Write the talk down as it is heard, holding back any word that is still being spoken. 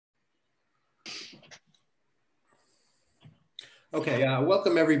Okay,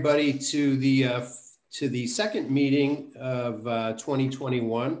 welcome everybody to the second meeting of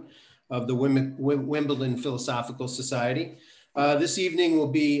 2021 of the Wimbledon Philosophical Society. This evening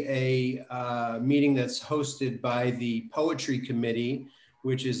will be a meeting that's hosted by the Poetry Committee,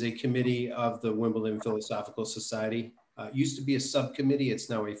 which is a committee of the Wimbledon Philosophical Society. It used to be a subcommittee, it's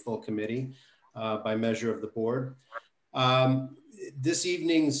now a full committee by measure of the board. This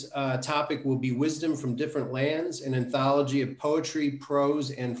evening's topic will be Wisdom from Different Lands, an anthology of poetry,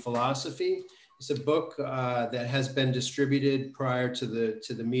 prose, and philosophy. It's a book that has been distributed prior to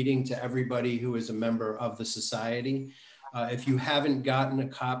the meeting to everybody who is a member of the society. If you haven't gotten a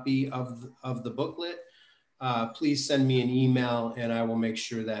copy of the booklet, please send me an email and I will make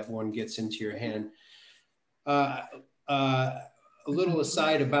sure that one gets into your hand. A little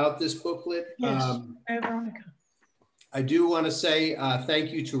aside about this booklet. Yes, Veronica. I do want to say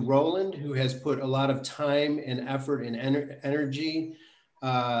thank you to Roland, who has put a lot of time and effort and energy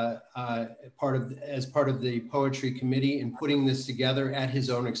as part of the poetry committee in putting this together at his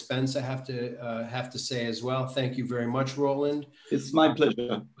own expense. I have to say as well. Thank you very much, Roland. It's my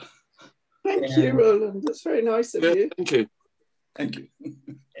pleasure. Thank you, Roland. That's very nice of you. Thank you. Thank you.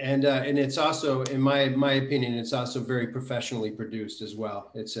 And it's also, in my opinion, it's also very professionally produced as well.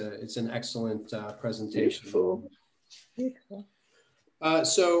 It's an excellent presentation. Beautiful. Beautiful.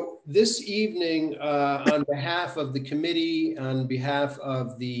 So this evening, on behalf of the committee, on behalf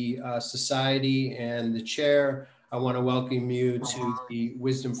of the society and the chair, I want to welcome you to the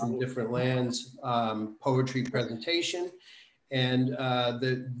Wisdom from Different Lands poetry presentation. And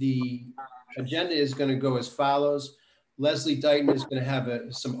the agenda is going to go as follows. Leslie Dighton is going to have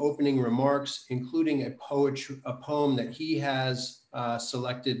some opening remarks, including a poem that he has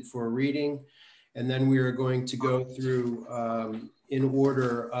selected for reading. And then we are going to go through in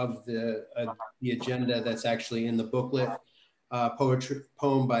order of the agenda that's actually in the booklet.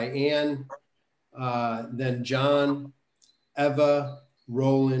 Poem by Anne, then John, Ewa,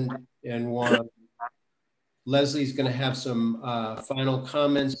 Roland, and Juan. Leslie's going to have some final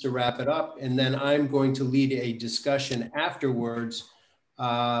comments to wrap it up, and then I'm going to lead a discussion afterwards,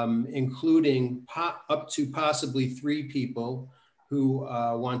 including up to possibly 3 people who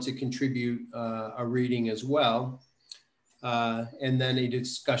want to contribute a reading as well, and then a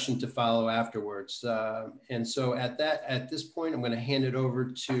discussion to follow afterwards. And so at this point, I'm going to hand it over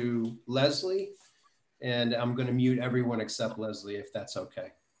to Leslie, and I'm going to mute everyone except Leslie, if that's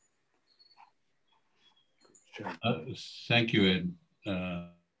okay. Sure. Thank you, Ed.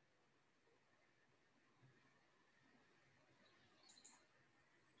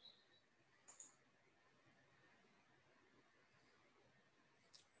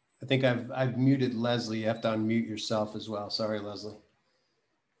 I think I've muted Leslie. You have to unmute yourself as well. Sorry, Leslie.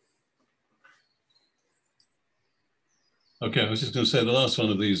 Okay, I was just going to say the last one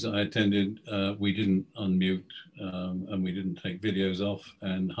of these that I attended, we didn't unmute and we didn't take videos off,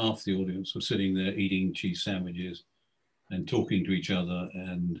 and half the audience were sitting there eating cheese sandwiches and talking to each other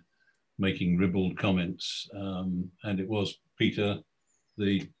and making ribald comments. And it was Peter,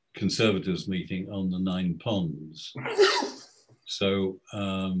 the Conservatives meeting on the 9 ponds. So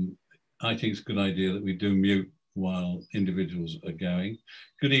I think it's a good idea that we do mute while individuals are going.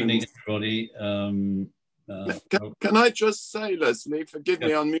 Good evening, everybody. Can I just say, Leslie, forgive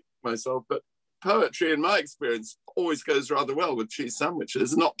me unmuting myself, but poetry, in my experience, always goes rather well with cheese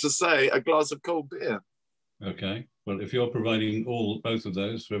sandwiches, not to say a glass of cold beer. Okay, well, if you're providing both of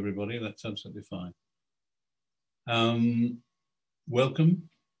those for everybody, that's absolutely fine. Welcome.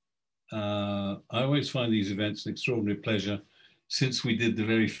 I always find these events an extraordinary pleasure. Since we did the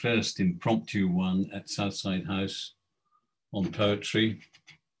very first impromptu one at Southside House on poetry,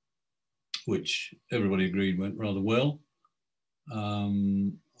 which everybody agreed went rather well.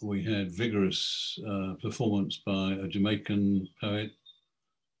 We had vigorous performance by a Jamaican poet.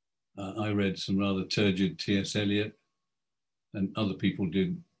 I read some rather turgid T.S. Eliot, and other people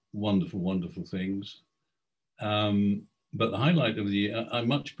did wonderful, wonderful things. But the highlight of the year, I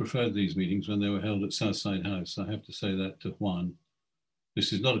much preferred these meetings when they were held at Southside House. I have to say that to Juan.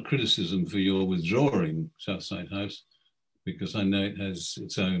 This is not a criticism for your withdrawing Southside House, because I know it has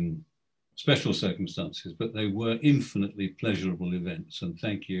its own special circumstances, but they were infinitely pleasurable events, and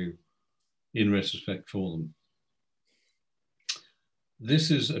thank you in retrospect for them.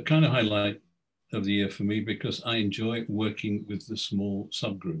 This is a kind of highlight of the year for me because I enjoy working with the small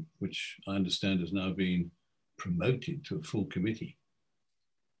subgroup, which I understand has now been promoted to a full committee.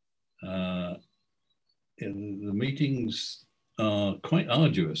 The meetings are quite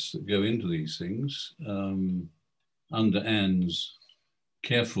arduous that go into these things under Anne's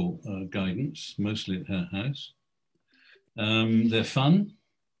careful guidance, mostly at her house. They're fun,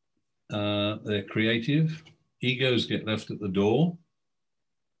 they're creative, egos get left at the door,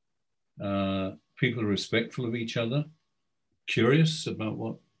 people are respectful of each other, curious about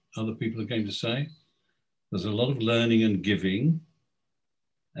what other people are going to say. There's a lot of learning and giving.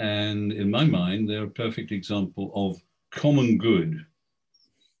 And in my mind, they're a perfect example of common good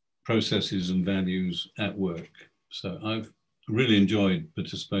processes and values at work. So I've really enjoyed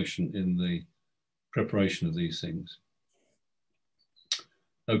participation in the preparation of these things.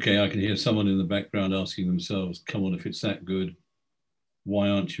 Okay, I can hear someone in the background asking themselves, come on, if it's that good, why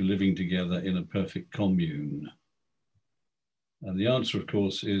aren't you living together in a perfect commune? And the answer, of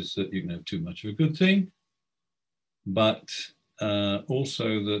course, is that you can have too much of a good thing, but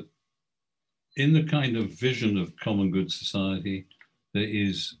also that in the kind of vision of common good society, there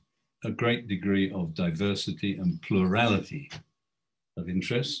is a great degree of diversity and plurality of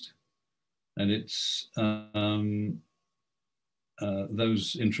interest. And it's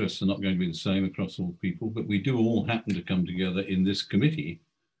those interests are not going to be the same across all people, but we do all happen to come together in this committee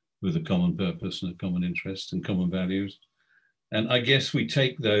with a common purpose and a common interest and common values. And I guess we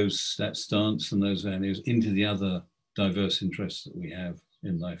take that stance and those values into the other diverse interests that we have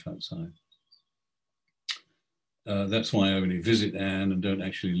in life outside. That's why I only visit Anne and don't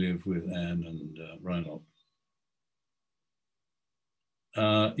actually live with Anne and Reinhold.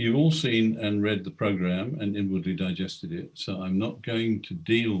 You've all seen and read the program and inwardly digested it, so I'm not going to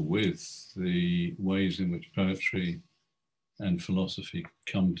deal with the ways in which poetry and philosophy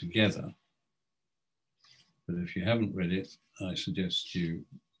come together. But if you haven't read it, I suggest you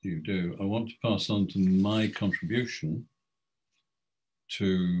do. I want to pass on to my contribution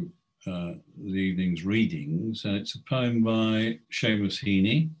to the evening's readings, and it's a poem by Seamus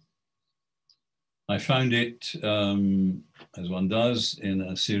Heaney. I found it, as one does, in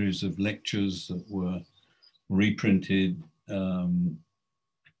a series of lectures that were reprinted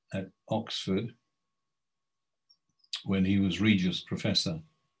at Oxford when he was Regius Professor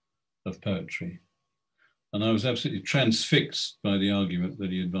of Poetry. And I was absolutely transfixed by the argument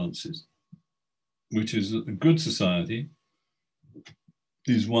that he advances, which is that a good society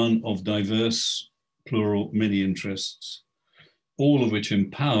is one of diverse, plural, many interests, all of which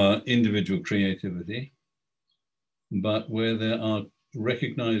empower individual creativity, but where there are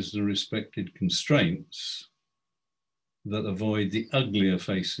recognized and respected constraints that avoid the uglier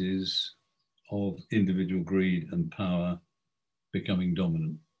faces of individual greed and power becoming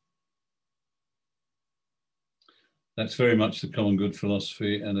dominant. That's very much the common good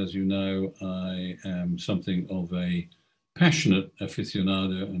philosophy, and as you know, I am something of a passionate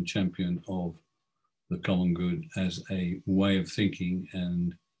aficionado and champion of the common good as a way of thinking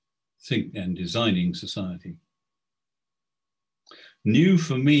and designing society. New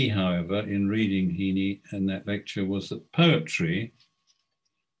for me, however, in reading Heaney and that lecture was that poetry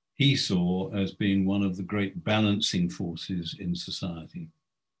he saw as being one of the great balancing forces in society.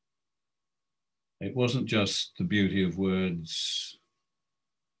 It wasn't just the beauty of words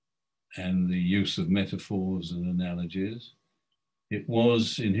and the use of metaphors and analogies. It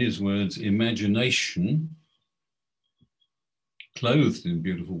was, in his words, imagination, clothed in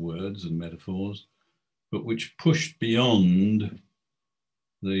beautiful words and metaphors, but which pushed beyond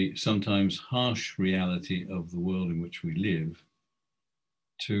the sometimes harsh reality of the world in which we live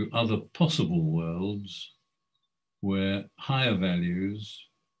to other possible worlds where higher values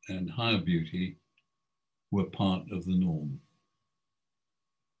and higher beauty were part of the norm.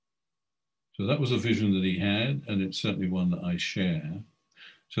 So that was a vision that he had, and it's certainly one that I share.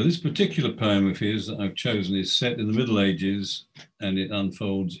 So this particular poem of his that I've chosen is set in the Middle Ages, and it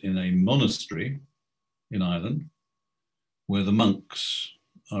unfolds in a monastery in Ireland, where the monks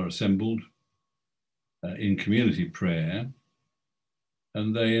are assembled in community prayer,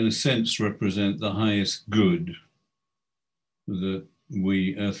 and they, in a sense, represent the highest good that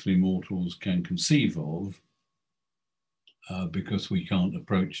we earthly mortals can conceive of, because we can't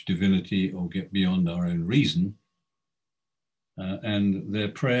approach divinity or get beyond our own reason. And their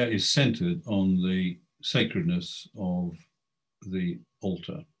prayer is centered on the sacredness of the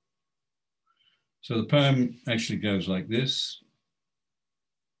altar. So the poem actually goes like this.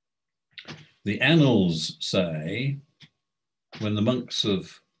 The annals say, when the monks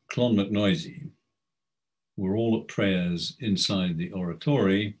of Clonmacnoise were all at prayers inside the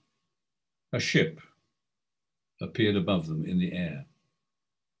oratory, a ship appeared above them in the air.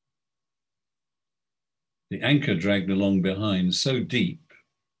 The anchor dragged along behind so deep,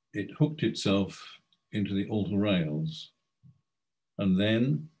 it hooked itself into the altar rails. And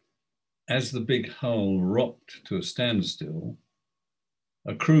then, as the big hull rocked to a standstill,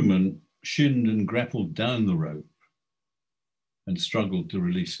 a crewman shinned and grappled down the rope and struggled to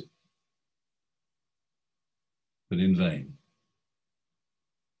release it, but in vain.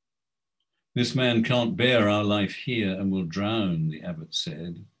 This man can't bear our life here and will drown, the abbot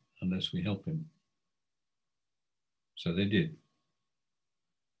said, unless we help him. So they did.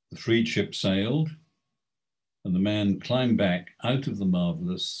 The freed ship sailed, and the man climbed back out of the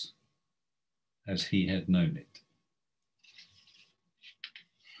marvelous as he had known it.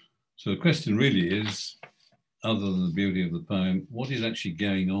 So the question really is, other than the beauty of the poem, what is actually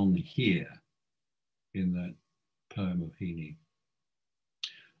going on here in that poem of Heaney?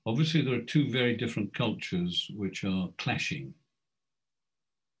 Obviously, there are two very different cultures which are clashing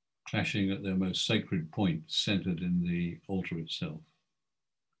at their most sacred point, centered in the altar itself.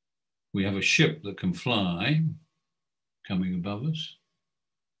 We have a ship that can fly, coming above us,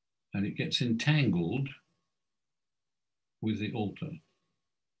 and it gets entangled with the altar.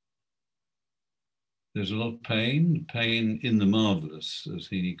 There's a lot of pain in the marvelous, as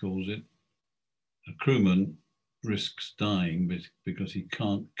Heaney calls it. A crewman risks dying because he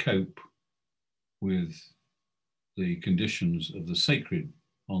can't cope with the conditions of the sacred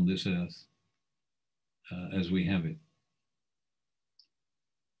on this earth as we have it.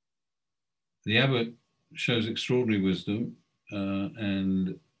 The abbot shows extraordinary wisdom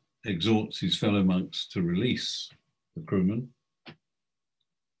and exhorts his fellow monks to release the crewman.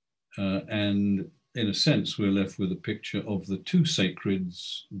 And in a sense, we're left with a picture of the two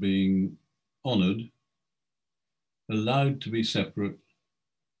sacreds being honored, allowed to be separate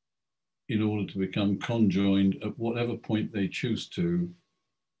in order to become conjoined at whatever point they choose to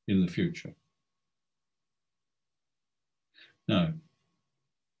in the future. Now,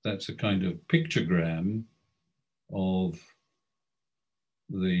 that's a kind of pictogram of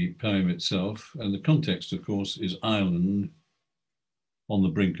the poem itself, and the context, of course, is Ireland on the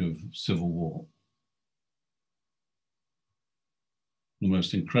brink of civil war. The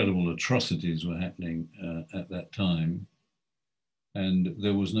most incredible atrocities were happening at that time, and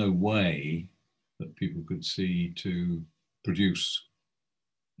there was no way that people could see to produce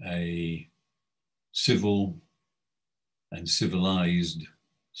a civil and civilized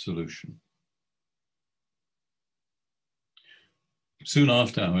solution. Soon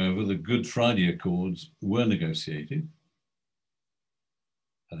after, however, the Good Friday Accords were negotiated,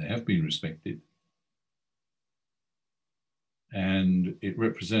 and they have been respected. And it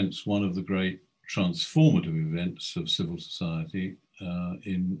represents one of the great transformative events of civil society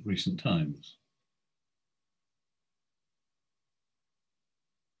in recent times.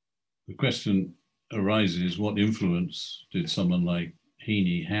 The question arises, what influence did someone like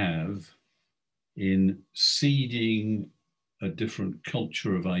Heaney have in seeding a different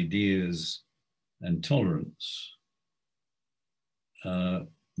culture of ideas and tolerance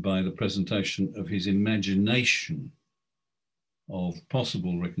by the presentation of his imagination of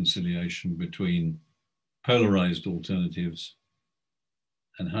possible reconciliation between polarized alternatives,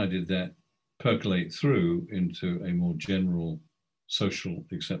 and how did that percolate through into a more general social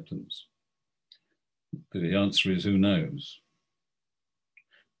acceptance? The answer is, who knows?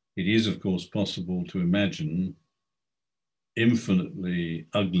 It is, of course, possible to imagine infinitely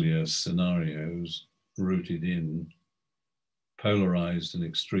uglier scenarios rooted in polarized and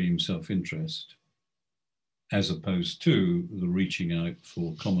extreme self-interest, as opposed to the reaching out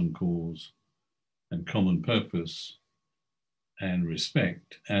for common cause and common purpose and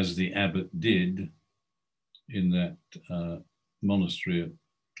respect, as the abbot did in that monastery at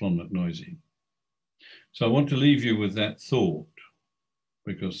Clonmacnoise. So I want to leave you with that thought,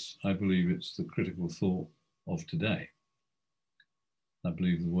 because I believe it's the critical thought of today. I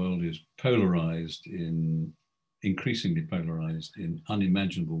believe the world is polarized increasingly polarized in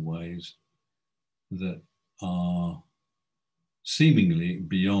unimaginable ways that are seemingly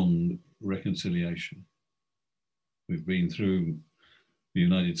beyond reconciliation. We've been through the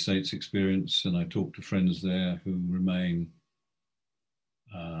United States experience, and I talk to friends there who remain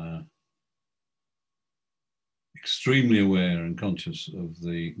extremely aware and conscious of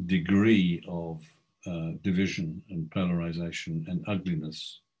the degree of division and polarization and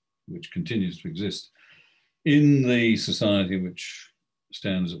ugliness which continues to exist in the society which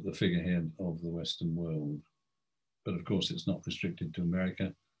stands at the figurehead of the Western world. But of course, it's not restricted to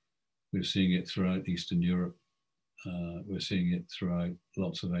America. We're seeing it throughout Eastern Europe. We're seeing it throughout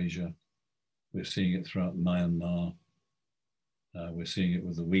lots of Asia. We're seeing it throughout Myanmar. We're seeing it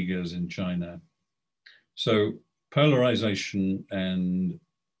with the Uyghurs in China. So polarization and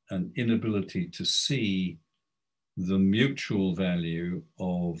an inability to see the mutual value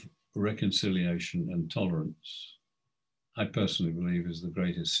of reconciliation and tolerance I personally believe is the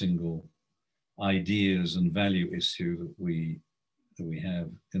greatest single ideas and value issue that we have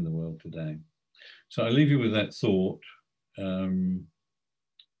in the world today. So I leave you with that thought, and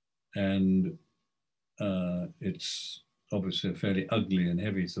it's obviously a fairly ugly and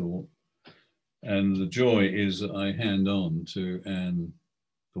heavy thought. And the joy is that I hand on to Anne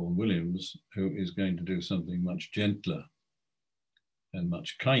Vaughan-Williams, who is going to do something much gentler and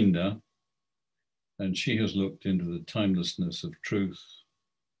much kinder. And she has looked into the timelessness of truth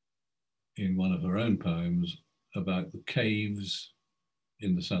in one of her own poems about the caves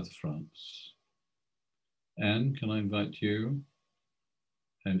in the south of France. Anne, can I invite you?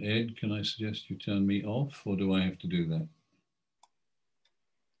 And Ed, can I suggest you turn me off, or do I have to do that?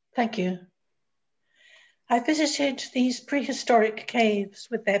 Thank you. I visited these prehistoric caves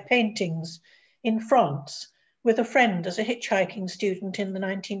with their paintings in France with a friend as a hitchhiking student in the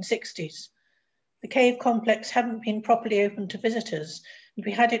 1960s. The cave complex hadn't been properly open to visitors, and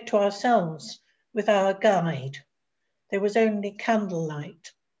we had it to ourselves with our guide. There was only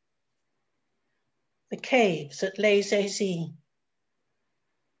candlelight. The caves at Les Eyzies.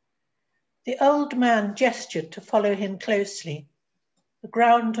 The old man gestured to follow him closely. The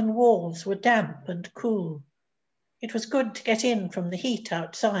ground and walls were damp and cool. It was good to get in from the heat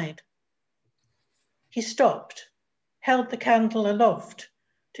outside. He stopped, held the candle aloft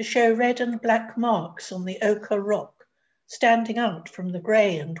to show red and black marks on the ochre rock standing out from the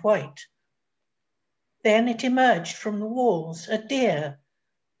grey and white. Then it emerged from the walls, a deer.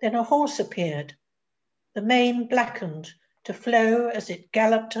 Then a horse appeared. The mane blackened to flow as it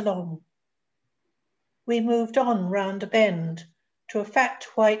galloped along. We moved on round a bend to a fat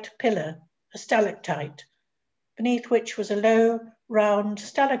white pillar, a stalactite, beneath which was a low, round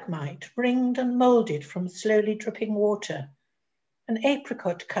stalagmite, ringed and moulded from slowly dripping water, an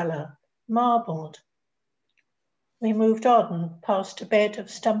apricot colour, marbled. We moved on past a bed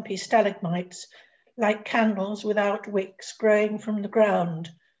of stumpy stalagmites, like candles without wicks growing from the ground,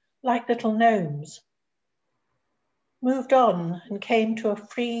 like little gnomes. Moved on and came to a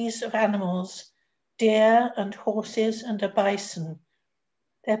frieze of animals, deer and horses and a bison,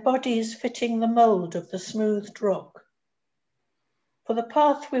 their bodies fitting the mould of the smoothed rock. For the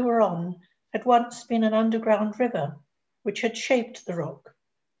path we were on had once been an underground river, which had shaped the rock.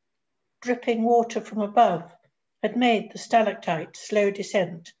 Dripping water from above had made the stalactite slow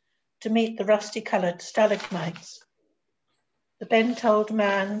descent to meet the rusty-coloured stalagmites. The bent old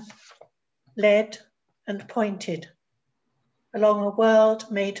man led and pointed along a world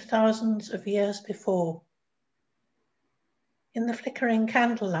made thousands of years before. In the flickering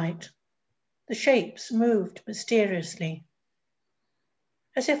candlelight, the shapes moved mysteriously,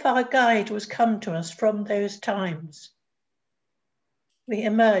 as if our guide was come to us from those times. We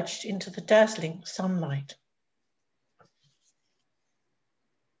emerged into the dazzling sunlight.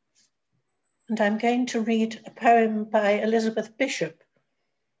 And I'm going to read a poem by Elizabeth Bishop,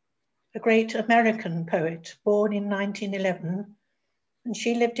 a great American poet born in 1911, and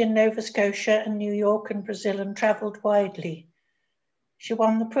she lived in Nova Scotia and New York and Brazil and travelled widely. She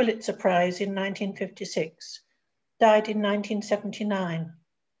won the Pulitzer Prize in 1956, died in 1979,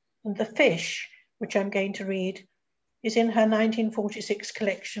 and The Fish, which I'm going to read, is in her 1946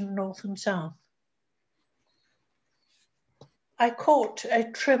 collection, North and South. I caught a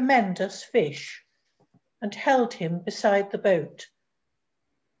tremendous fish and held him beside the boat,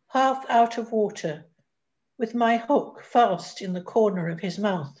 half out of water, with my hook fast in the corner of his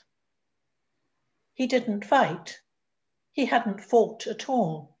mouth. He didn't fight. He hadn't fought at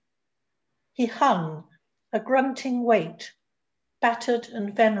all. He hung, a grunting weight, battered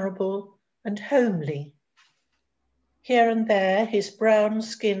and venerable and homely. Here and there his brown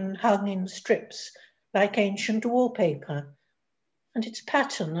skin hung in strips like ancient wallpaper, and its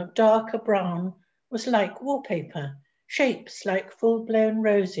pattern of darker brown was like wallpaper, shapes like full-blown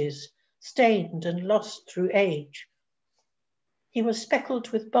roses, stained and lost through age. He was speckled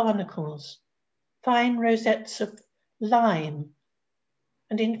with barnacles, fine rosettes of lime,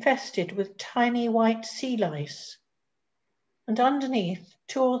 and infested with tiny white sea lice. And underneath,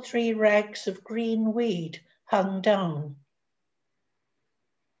 2 or 3 rags of green weed hung down.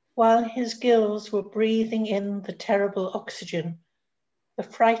 While his gills were breathing in the terrible oxygen, the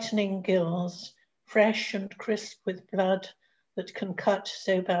frightening gills, fresh and crisp with blood that can cut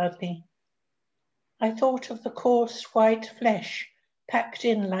so badly, I thought of the coarse white flesh packed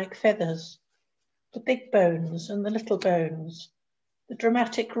in like feathers, the big bones and the little bones, the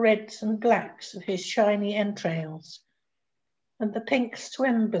dramatic reds and blacks of his shiny entrails, and the pink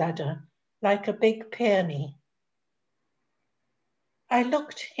swim bladder like a big peony. I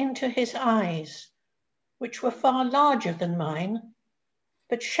looked into his eyes, which were far larger than mine,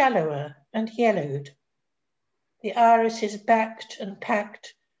 but shallower and yellowed, the irises backed and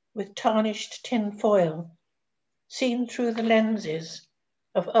packed with tarnished tin foil, seen through the lenses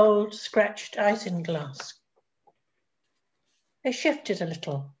of old scratched isinglass. They shifted a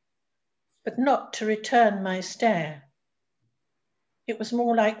little, but not to return my stare. It was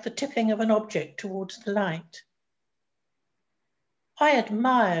more like the tipping of an object towards the light. I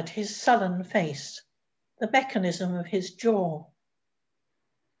admired his sullen face, the mechanism of his jaw.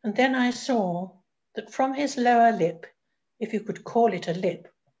 And then I saw that from his lower lip, if you could call it a lip,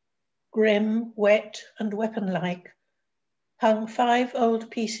 grim, wet, and weapon-like, hung 5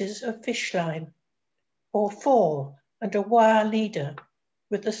 old pieces of fish line, or 4 and a wire leader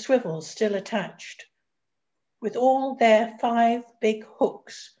with the swivel still attached, with all their 5 big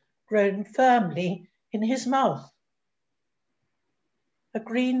hooks grown firmly in his mouth. A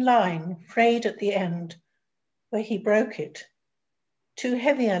green line frayed at the end where he broke it, 2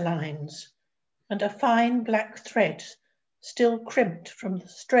 heavier lines, and a fine black thread still crimped from the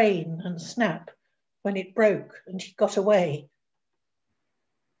strain and snap when it broke and he got away.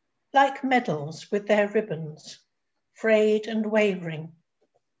 Like medals with their ribbons, frayed and wavering,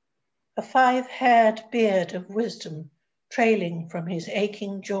 a 5-haired beard of wisdom trailing from his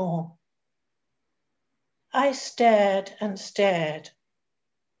aching jaw. I stared and stared,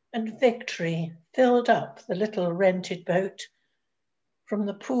 and victory filled up the little rented boat, from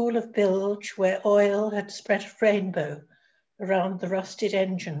the pool of bilge where oil had spread a rainbow around the rusted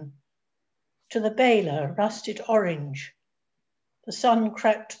engine, to the bailer rusted orange, the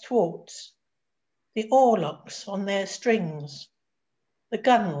sun-cracked thwarts, the oarlocks on their strings, the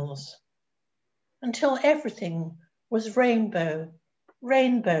gunwales, until everything was rainbow,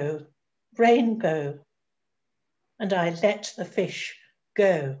 rainbow, rainbow, and I let the fish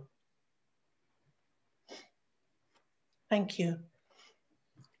go. Thank you.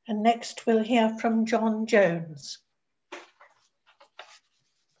 And next we'll hear from John Jones.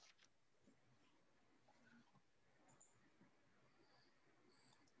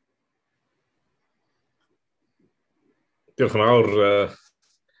 Diolch yn fawr,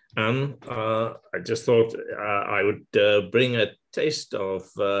 Anne. I just thought I would bring a taste of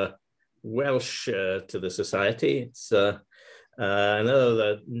Welsh to the society. It's another of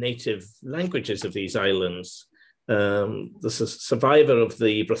the native languages of these islands. The survivor of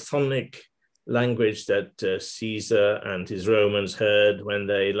the Brythonic language that Caesar and his Romans heard when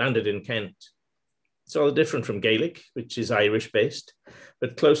they landed in Kent. It's all different from Gaelic, which is Irish-based,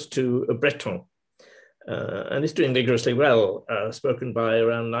 but close to Breton. And it's doing vigorously well, spoken by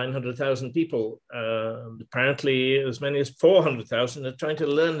around 900,000 people. Apparently, as many as 400,000 are trying to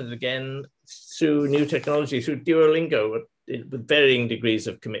learn it again through new technology, through Duolingo, with varying degrees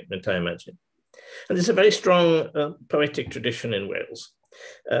of commitment, I imagine. And there's a very strong poetic tradition in Wales,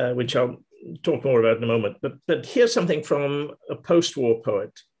 which I'll talk more about in a moment. But here's something from a post-war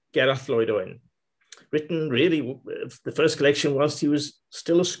poet, Gerallt Lloyd Owen, written really, the first collection whilst he was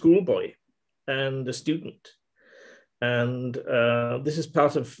still a schoolboy and a student. And this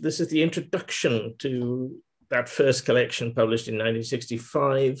is the introduction to that first collection published in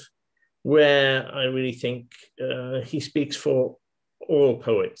 1965, where I really think he speaks for all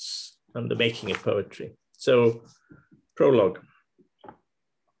poets and the making of poetry. So, prologue.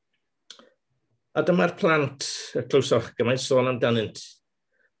 A dyma'r plant y clwsoch gymaint sôn amdanynt,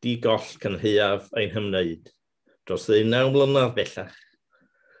 di-goll cynheuaf ein hymwneud, dros 9 mlynedd bellach.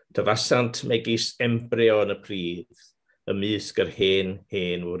 Tyfasant megis embryo yn y pridd, ymysg yr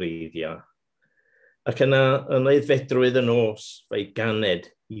hen wreiddiau. Ac yna yn aeddfedrwydd y nos fe'i ganed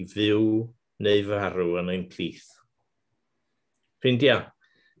I fyw neu farw yn ein plith. Ffrindia,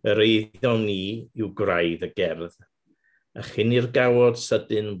 yr eiddo ni yw graidd y gerdd, a chynnu'r gawod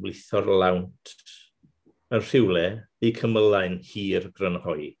sydyn blitho'r lawnt, yn rhywle I cymylaen hir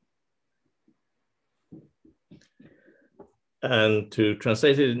grynhoi. And to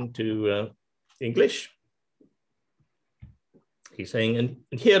translate it into English, he's saying, and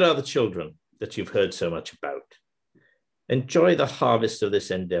here are the children that you've heard so much about. Enjoy the harvest of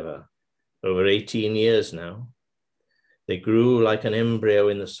this endeavor. Over 18 years now. They grew like an embryo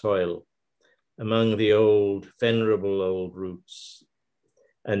in the soil, among the old, venerable old roots.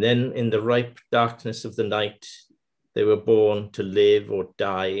 And then in the ripe darkness of the night, they were born to live or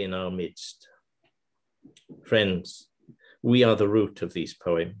die in our midst. Friends, we are the root of these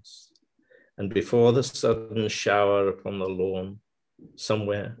poems. And before the sudden shower upon the lawn,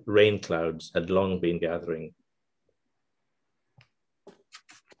 somewhere rain clouds had long been gathering.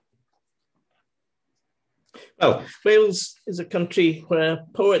 Well, Wales is a country where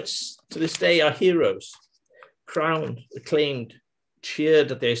poets to this day are heroes. crowned, acclaimed,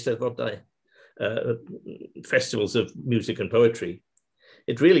 cheered at the Eisteddfodau, festivals of music and poetry.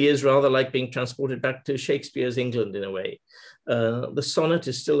 It really is rather like being transported back to Shakespeare's England in a way. The sonnet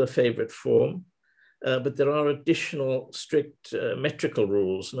is still a favorite form, but there are additional strict metrical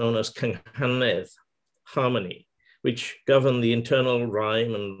rules known as cynghanedd, harmony, which govern the internal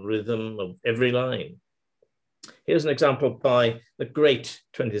rhyme and rhythm of every line. Here's an example by the great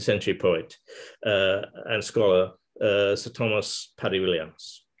 20th century poet and scholar, Sir Thomas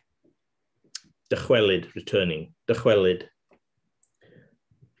Parry-Williams. Dychwelyd, returning, Dychwelyd.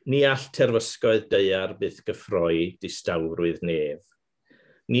 Ni all terfysgoedd deiar byth gyffroi distawrwydd nef.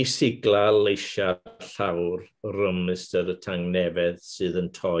 Ni sigla leisia'r llawr rymystyr y tangnefedd sydd yn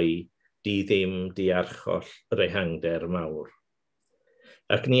toi di ddim diarcholl yr ehangder mawr.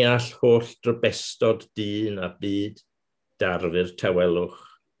 Ac ni all holl drybestod dyn a byd darfur tawelwch,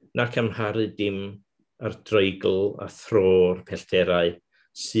 nac amharu dim ar dreigl a thrôr pellterau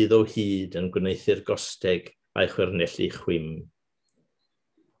sydd o hyd yn gwneithu'r gosteg a'i chwernellu chwym.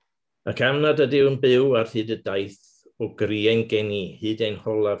 Ac am nad ydyw yn byw ar hyd y daith o gri ein geni hyd ein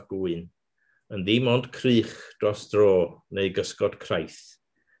holaf gwyn, yn ddim ond crych dros dro neu gysgod kraith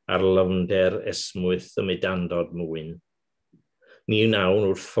ar lyfnder esmwyth y medandod mwyn. Ni wnawn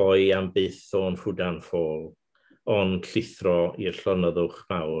wrth ffoi am byth o'n ffwdan ffôl, ond llithro i'r llonyddwch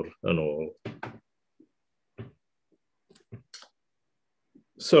mawr yn ôl.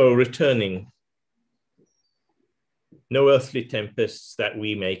 So, returning. No earthly tempests that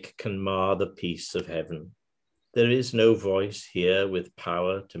we make can mar the peace of heaven. There is no voice here with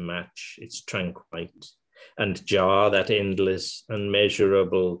power to match its tranquilite and jar that endless,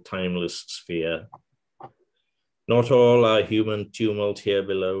 unmeasurable, timeless sphere. Not all our human tumult here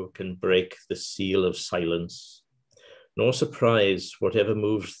below can break the seal of silence, nor surprise whatever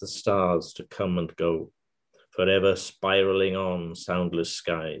moves the stars to come and go, forever spiraling on soundless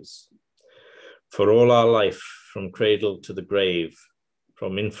skies. For all our life, from cradle to the grave,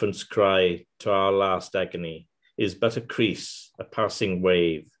 from infant's cry to our last agony, is but a crease, a passing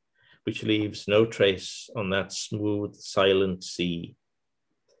wave, which leaves no trace on that smooth, silent sea.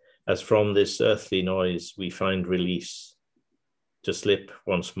 As from this earthly noise we find release, to slip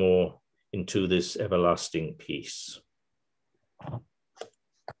once more into this everlasting peace.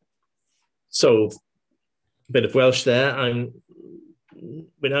 So, a bit of Welsh there.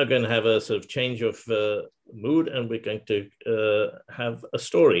 We're now going to have a sort of change of mood, and we're going to have a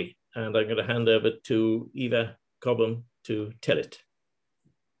story. And I'm going to hand over to Ewa Cobham to tell it.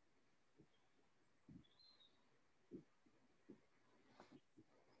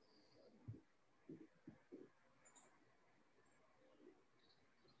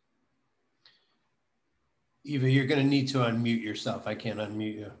 Ewa, you're going to need to unmute yourself. I can't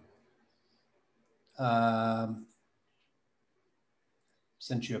unmute you.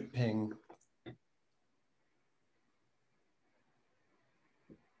 Sent you a ping.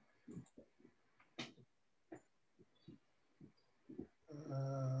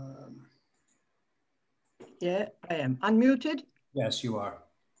 Yeah, I am. Unmuted? Yes, you are.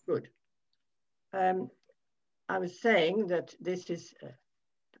 Good. I was saying that this is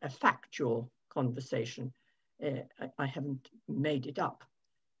a factual conversation. I haven't made it up.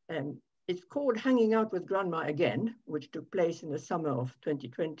 It's called Hanging Out with Grandma Again, which took place in the summer of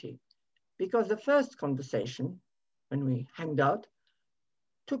 2020, because the first conversation, when we hanged out,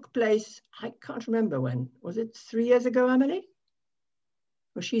 took place, I can't remember when. Was it 3 years ago, Emily?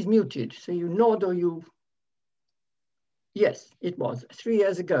 Well, she's muted, so you nod or you... Yes, it was 3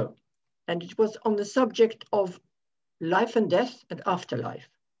 years ago. And it was on the subject of life and death and afterlife.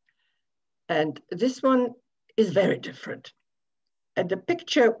 And this one is very different. And the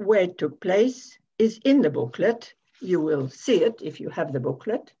picture where it took place is in the booklet. You will see it if you have the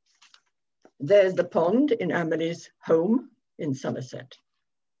booklet. There's the pond in Amelie's home in Somerset.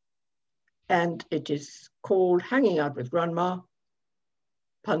 And it is called Hanging Out with Grandma,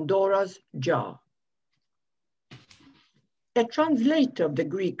 Pandora's Jar. A translator of the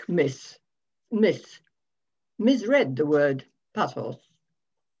Greek myth misread the word pisos,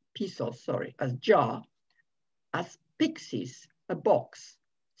 as jar, as pixies, a box.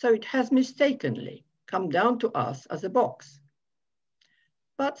 So it has mistakenly come down to us as a box.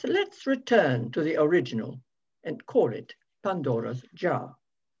 But let's return to the original and call it Pandora's Jar.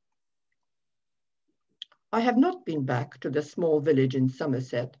 I have not been back to the small village in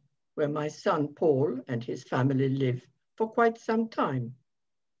Somerset where my son Paul and his family live for quite some time.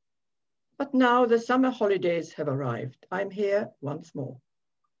 But now the summer holidays have arrived. I'm here once more.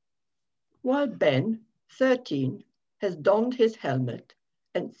 While Ben, 13, has donned his helmet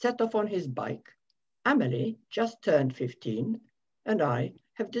and set off on his bike, Amelie, just turned 15, and I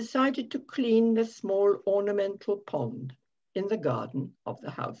have decided to clean the small ornamental pond in the garden of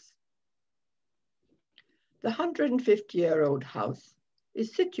the house. The 150-year-old house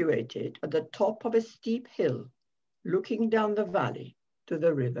is situated at the top of a steep hill, looking down the valley to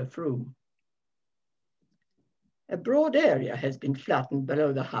the River Frome. A broad area has been flattened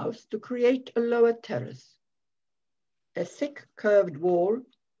below the house to create a lower terrace. A thick curved wall,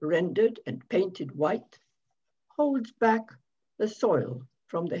 rendered and painted white, holds back the soil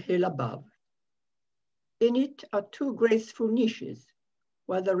from the hill above. In it are two graceful niches,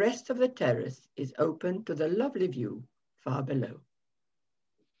 while the rest of the terrace is open to the lovely view far below.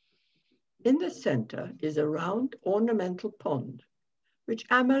 In the center is a round ornamental pond, which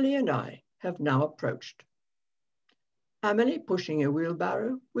Amelie and I have now approached. Amelie pushing a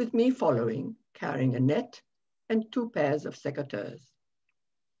wheelbarrow, with me following, carrying a net and 2 pairs of secateurs.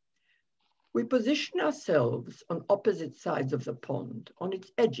 We position ourselves on opposite sides of the pond, on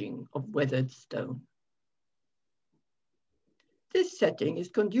its edging of weathered stone. This setting is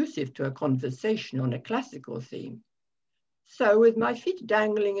conducive to a conversation on a classical theme. So, with my feet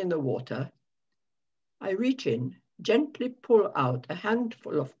dangling in the water, I reach in, gently pull out a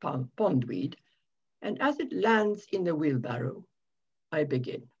handful of pondweed, and as it lands in the wheelbarrow, I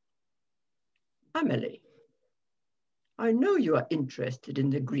begin. Amelie, I know you are interested in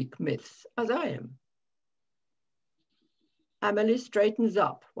the Greek myths, as I am. Amelie straightens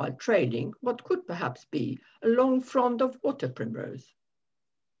up while trailing what could perhaps be a long frond of water primrose.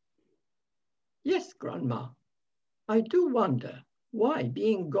 Yes, Grandma, I do wonder why,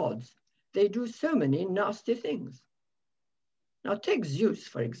 being gods, they do so many nasty things. Now take Zeus,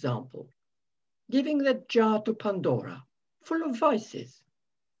 for example, giving that jar to Pandora, full of vices,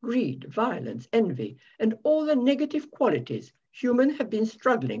 greed, violence, envy, and all the negative qualities humans have been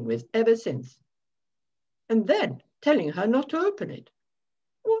struggling with ever since. And then telling her not to open it.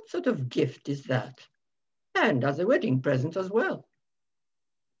 What sort of gift is that? And as a wedding present as well.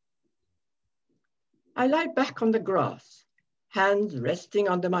 I lie back on the grass, hands resting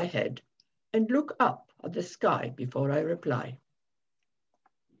under my head, and look up at the sky before I reply.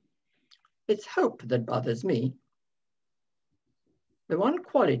 It's hope that bothers me. The one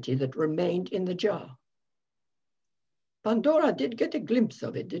quality that remained in the jar. Pandora did get a glimpse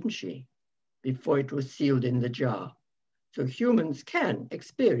of it, didn't she? Before it was sealed in the jar, so humans can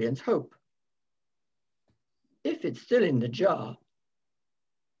experience hope. If it's still in the jar,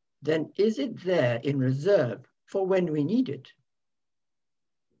 then is it there in reserve for when we need it?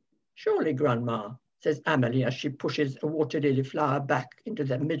 Surely, Grandma, says Amelie as she pushes a water lily flower back into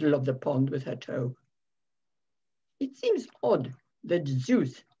the middle of the pond with her toe. It seems odd that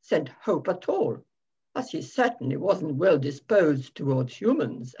Zeus sent hope at all, as he certainly wasn't well disposed towards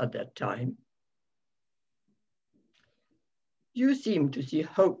humans at that time. You seem to see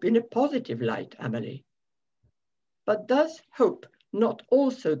hope in a positive light, Amelie. But does hope not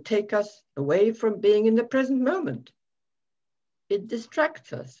also take us away from being in the present moment? It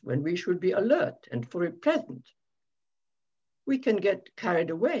distracts us when we should be alert and fully present. We can get carried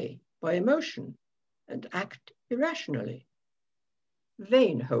away by emotion and act irrationally.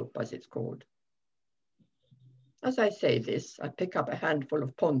 Vain hope, as it's called. As I say this, I pick up a handful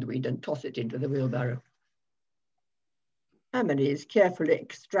of pondweed and toss it into the wheelbarrow. Amelie is carefully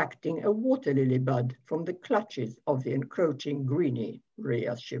extracting a water lily bud from the clutches of the encroaching greenery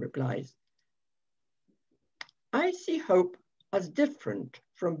as she replies. I see hope as different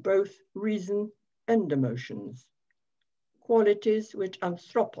from both reason and emotions, qualities which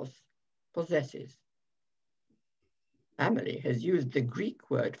anthropos possesses. Amelie has used the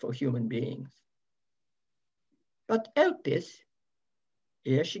Greek word for human beings. But elpis,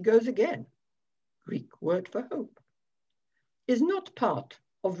 here she goes again, Greek word for hope, is not part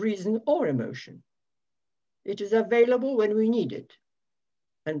of reason or emotion. It is available when we need it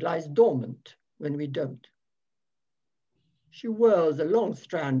and lies dormant when we don't. She whirls a long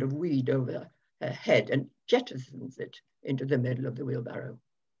strand of weed over her head and jettisons it into the middle of the wheelbarrow.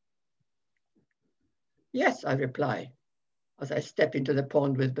 Yes, I reply, as I step into the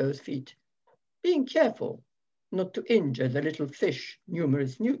pond with both feet, being careful not to injure the little fish,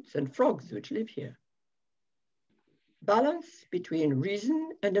 numerous newts and frogs which live here. Balance between reason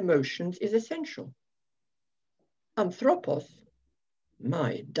and emotions is essential. Anthropos,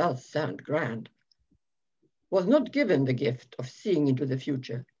 it does sound grand, was not given the gift of seeing into the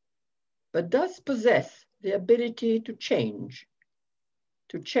future, but does possess the ability to change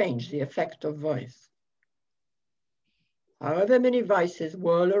the effect of voice. However many vices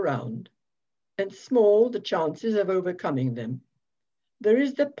whirl around, and small the chances of overcoming them, there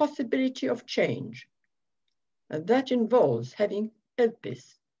is the possibility of change and that involves having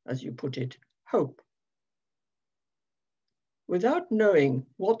elpis, as you put it, hope. Without knowing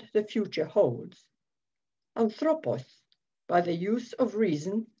what the future holds, anthropos, by the use of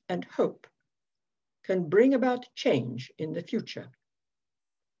reason and hope, can bring about change in the future.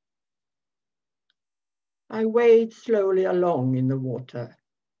 I wade slowly along in the water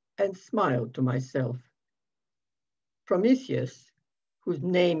and smiled to myself. Prometheus, whose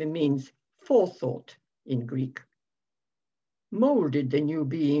name means forethought in Greek, molded the new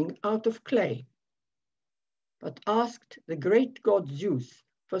being out of clay, but asked the great god Zeus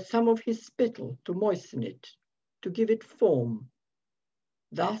for some of his spittle to moisten it, to give it form,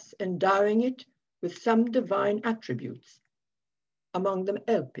 thus endowing it with some divine attributes, among them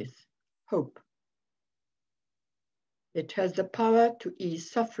elpis, hope. It has the power to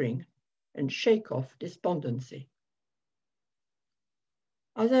ease suffering and shake off despondency.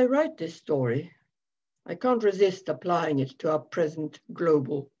 As I write this story, I can't resist applying it to our present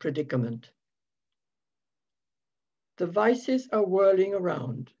global predicament. The vices are whirling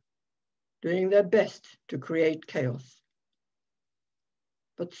around, doing their best to create chaos.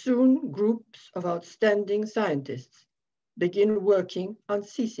 But soon groups of outstanding scientists begin working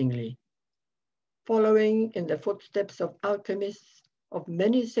unceasingly, following in the footsteps of alchemists of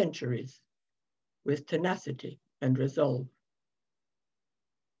many centuries with tenacity and resolve.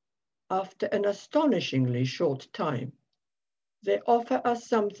 After an astonishingly short time, they offer us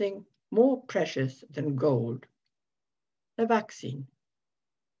something more precious than gold, a vaccine.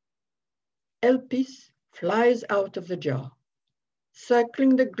 elpis flies out of the jar.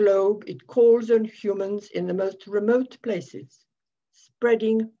 Circling the globe, it calls on humans in the most remote places,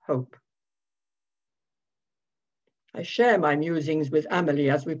 spreading hope. I share my musings with Amelie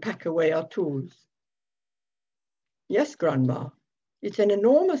as we pack away our tools. Yes, Grandma, it's an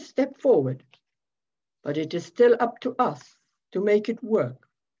enormous step forward, but it is still up to us to make it work.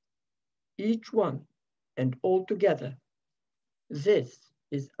 Each one and all together. This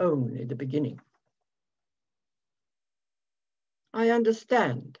is only the beginning. I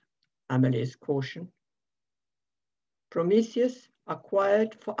understand Amelie's caution. Prometheus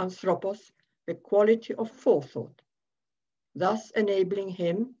acquired for Anthropos the quality of forethought, thus enabling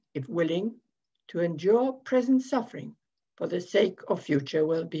him, if willing, to endure present suffering for the sake of future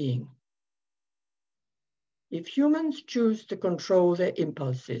well-being. If humans choose to control their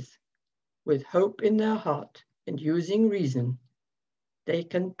impulses with hope in their heart and using reason, they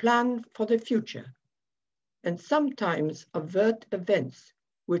can plan for the future and sometimes avert events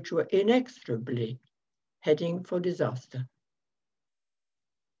which were inexorably heading for disaster.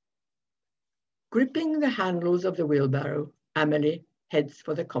 Gripping the handles of the wheelbarrow, Amelie heads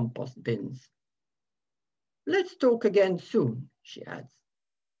for the compost bins. Let's talk again soon, she adds.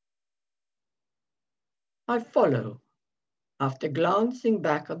 I follow after glancing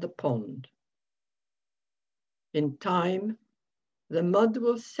back at the pond. In time, the mud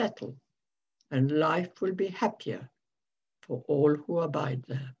will settle and life will be happier for all who abide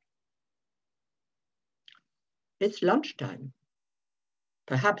there. It's lunchtime.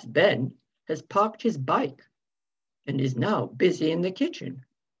 Perhaps Ben has parked his bike and is now busy in the kitchen.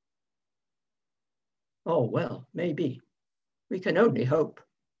 Oh, well, maybe. We can only hope.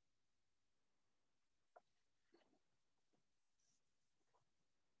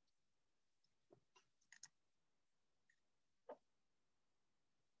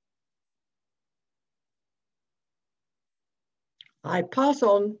 I pass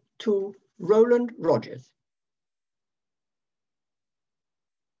on to Roland Rogers.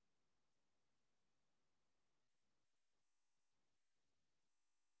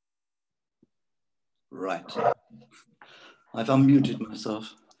 Right. I've unmuted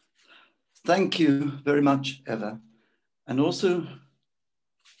myself. Thank you very much, Eva. And also,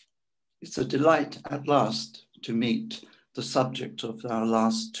 it's a delight at last to meet the subject of our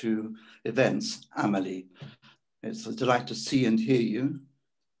last two events, Amelie. It's a delight to see and hear you,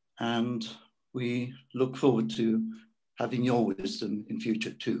 and we look forward to having your wisdom in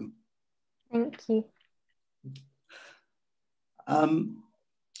future too. Thank you.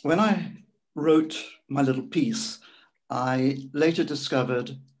 When I wrote my little piece, I later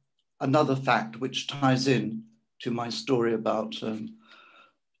discovered another fact which ties in to my story about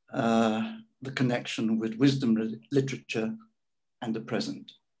the connection with wisdom literature and the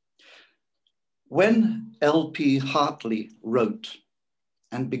present. When L.P. Hartley wrote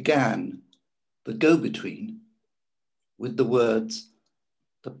and began The Go-Between with the words,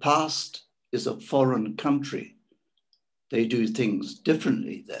 "The past is a foreign country. They do things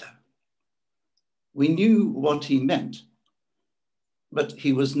differently there," we knew what he meant, but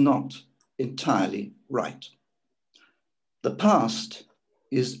he was not entirely right. The past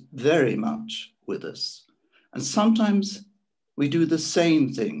is very much with us, and sometimes we do the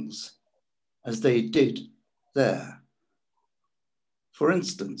same things as they did there. For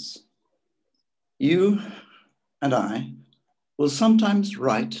instance, you and I will sometimes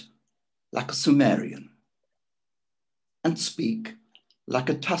write like a Sumerian and speak like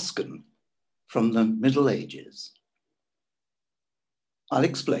a Tuscan from the Middle Ages. I'll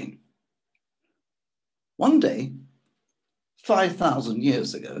explain. One day, 5,000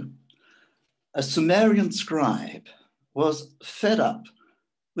 years ago, a Sumerian scribe was fed up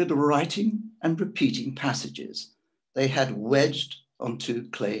with writing and repeating passages they had wedged onto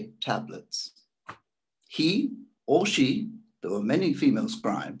clay tablets. He or she, there were many female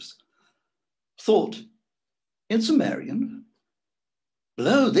scribes, thought in Sumerian,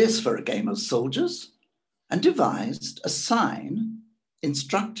 blow this for a game of soldiers, and devised a sign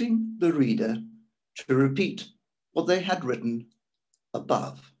instructing the reader to repeat what they had written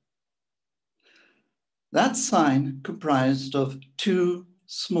above. That sign comprised of two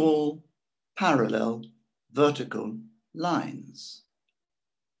small parallel vertical lines.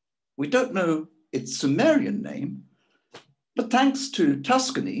 We don't know its Sumerian name, but thanks to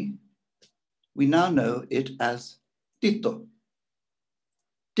Tuscany, we now know it as ditto,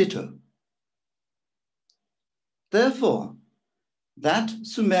 ditto. Therefore, that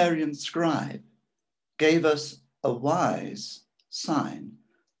Sumerian scribe gave us a wise sign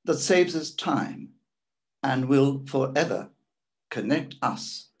that saves us time and will forever connect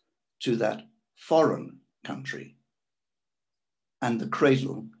us to that foreign country and the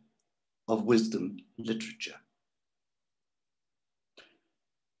cradle of wisdom literature.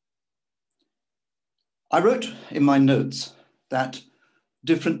 I wrote in my notes that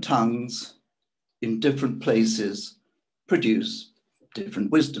different tongues in different places produce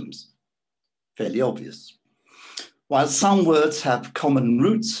different wisdoms, fairly obvious. While some words have common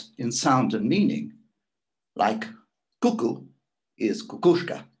roots in sound and meaning, like cuckoo is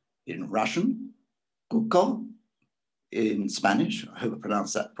kukushka in Russian, kuko in Spanish, I hope I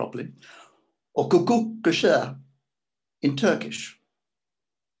pronounced that properly, or kukukusher in Turkish.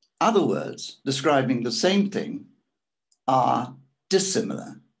 Other words describing the same thing are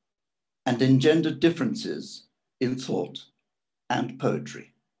dissimilar and engender differences in thought and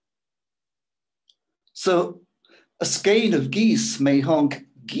poetry. So a skein of geese may honk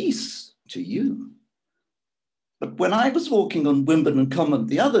geese to you. But when I was walking on Wimbledon Common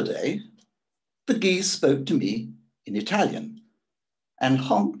the other day, the geese spoke to me in Italian and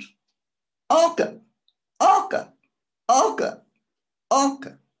honked, orca, orca, orca,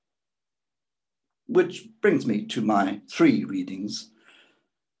 orca. Which brings me to my three readings.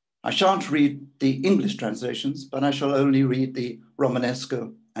 I shan't read the English translations, but I shall only read the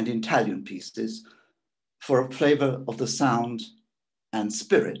Romanesco and Italian pieces for a flavor of the sound and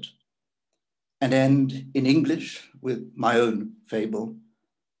spirit, and end in English with my own fable,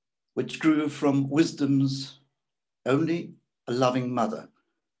 which grew from wisdoms only a loving mother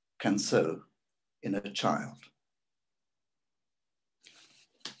can sow in a child.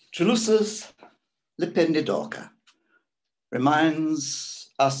 Trilussa's Le Penne d'Oca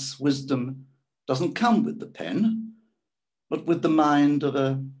reminds us wisdom doesn't come with the pen, but with the mind of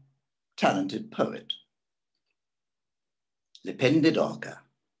a talented poet. Le Penne d'Oca.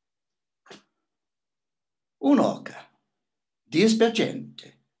 Un'oca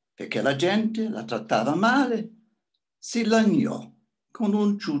dispiacente perché la gente la trattava male, si lagnò con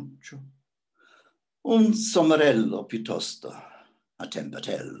un ciuccio, un somarello piuttosto a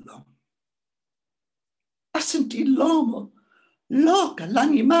tempatello. A sentir l'uomo, l'oca,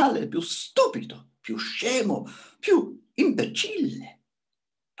 l'animale più stupido, più scemo, più imbecille.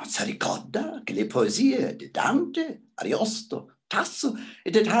 Non si ricorda che le poesie di Dante, Ariosto, Tasso e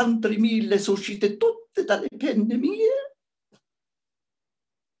di altri mille sono uscite tutte dalle penne mie?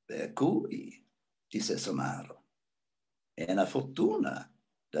 Per cui, disse Somaro, è una fortuna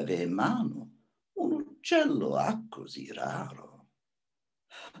d'avere in mano un uccello così raro.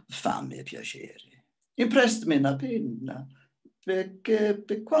 Fammi piacere, imprestami una penna, perché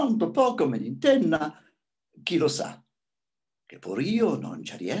per quanto poco me ne intenna, chi lo sa, che pur io non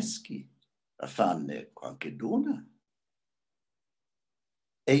ci rieschi a farne qualche d'una.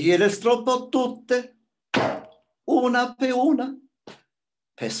 E gliele stroppò tutte, una per una,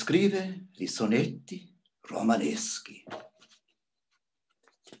 per scrivere i sonetti romaneschi.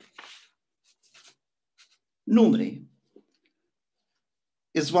 Nummeri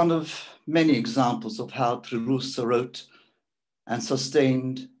is one of many examples of how Trilussa wrote and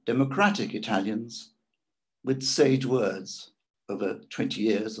sustained democratic Italians with sage words over 20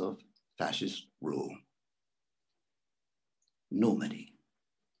 years of fascist rule. numeri.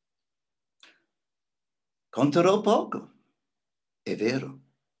 Conterò poco, è vero,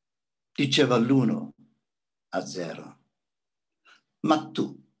 diceva l'uno a 0. Ma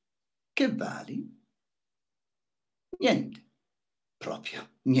tu, che vali? Niente,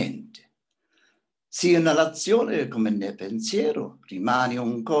 proprio niente. Sia nell'azione come nel pensiero, rimani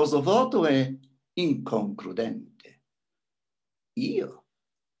un coso vuoto e inconcludente. Io,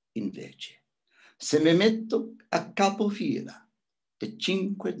 invece, se mi metto a capofila di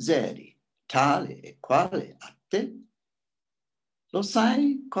 5 zeri, tale e quale a te, lo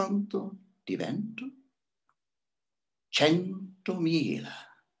sai quanto divento? 100.000.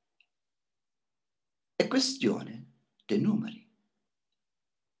 È questione dei numeri.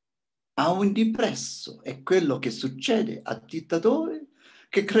 A un dipresso è quello che succede al dittatore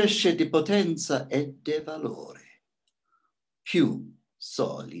che cresce di potenza e di valore. Più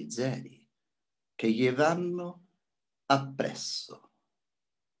so gli zeri che gli vanno appresso.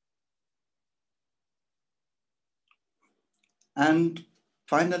 And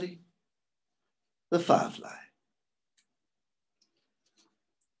finally, the Firefly.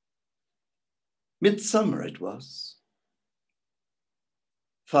 Midsummer it was.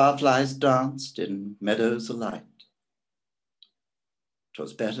 Fireflies danced in meadows alight.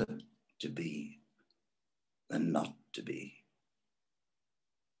 'Twas better to be than not to be.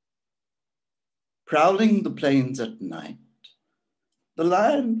 Prowling the plains at night, the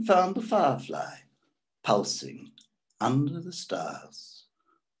lion found the firefly pulsing under the stars.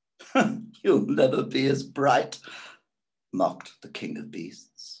 You'll never be as bright, mocked the king of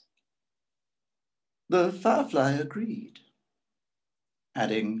beasts. The firefly agreed,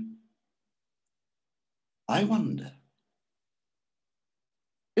 adding, I wonder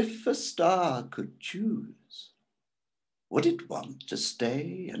if a star could choose, would it want to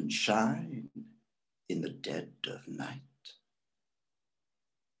stay and shine in the dead of night?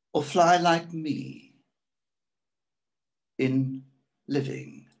 Or fly like me in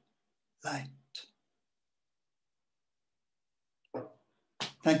living light?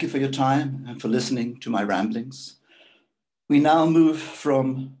 Thank you for your time and for listening to my ramblings. We now move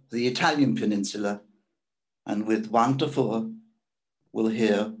from the Italian peninsula, and with Juan Tafur, we'll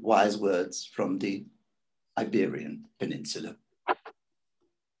hear wise words from the Iberian Peninsula.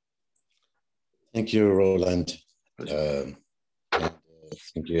 Thank you, Roland. And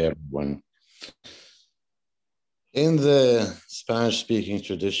thank you, everyone. In the Spanish-speaking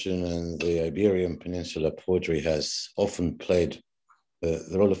tradition, and the Iberian Peninsula, poetry has often played the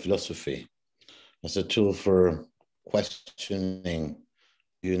role of philosophy as a tool for questioning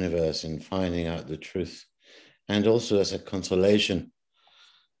the universe and finding out the truth, and also as a consolation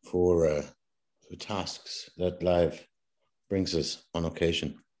for tasks that life brings us on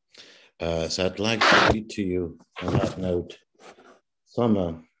occasion. So I'd like to read to you on that note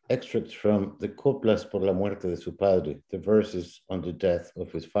some extracts from the Coplas por la muerte de su padre, the verses on the death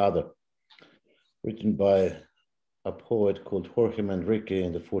of his father, written by a poet called Jorge Manrique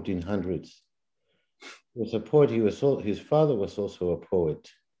in the 1400s. He was a poet. His father was also a poet.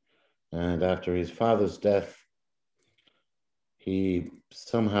 And after his father's death, he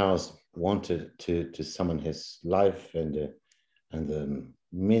somehow wanted to summon his life and the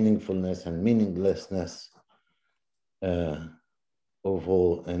meaningfulness and meaninglessness of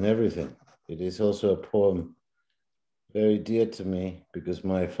all and everything. It is also a poem very dear to me because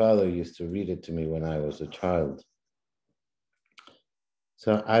my father used to read it to me when I was a child.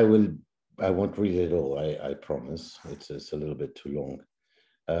 So I won't read it all, I promise. It's a little bit too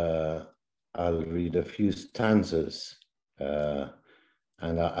long. I'll read a few stanzas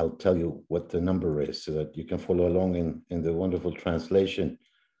and I'll tell you what the number is so that you can follow along in the wonderful translation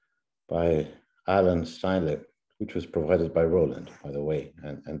by Alan Steinle, which was provided by Roland, by the way.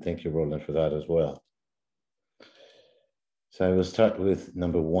 And thank you, Roland, for that as well. So I will start with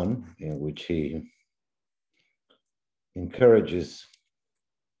number 1, in which he encourages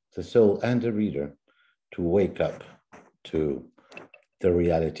the soul and the reader to wake up to the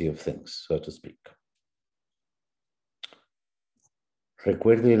reality of things, so to speak.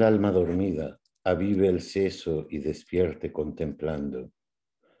 Recuerde el alma dormida, avive el seso y despierte contemplando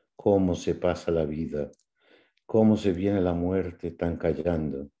cómo se pasa la vida, cómo se viene la muerte tan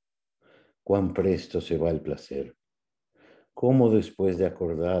callando, cuán presto se va el placer, cómo después de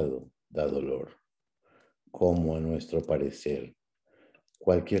acordado da dolor, cómo a nuestro parecer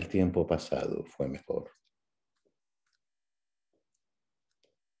cualquier tiempo pasado fue mejor.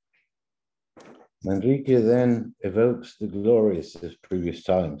 Manrique then evokes the glories of previous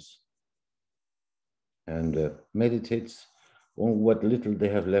times and meditates on what little they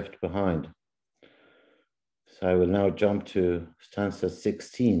have left behind. So I will now jump to stanza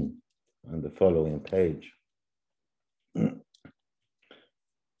 16 on the following page. The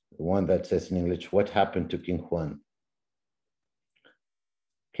one that says in English, what happened to King Juan?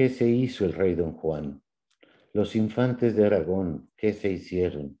 ¿Qué se hizo el rey Don Juan? Los infantes de Aragón, ¿qué se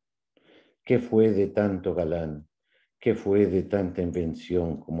hicieron? ¿Qué fue de tanto galán? ¿Qué fue de tanta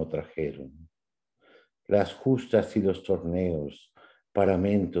invención como trajeron? Las justas y los torneos,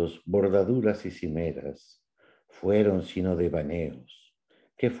 paramentos, bordaduras y cimeras, fueron sino devaneos.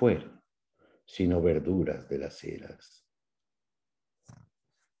 ¿Qué fueron? Sino verduras de las eras.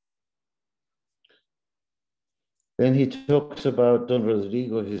 Then he talks about Don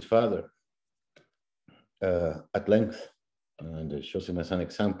Rodrigo, his father, at length, and shows him as an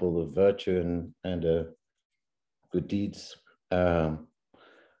example of virtue and good deeds.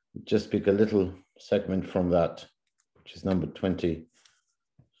 Just pick a little segment from that, which is number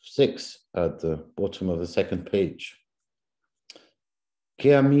 26 at the bottom of the second page.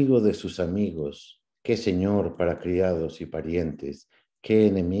 Qué amigo de sus amigos, qué señor para criados y parientes, qué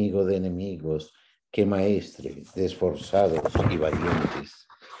enemigo de enemigos, qué maestre de esforzados y valientes,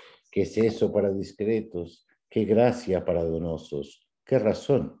 qué seso para discretos, qué gracia para donosos, qué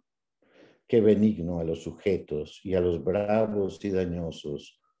razón, qué benigno a los sujetos y a los bravos y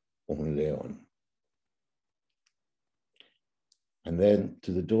dañosos, un león. And then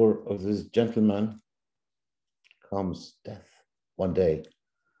to the door of this gentleman comes death one day,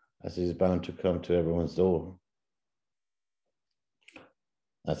 as it is bound to come to everyone's door.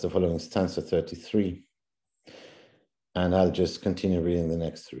 That's the following stanza 33. And I'll just continue reading the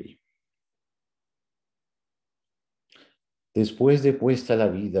next three. Después de puesta la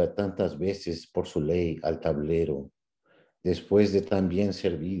vida tantas veces por su ley al tablero, después de tan bien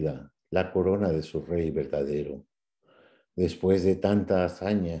servida la corona de su rey verdadero, después de tanta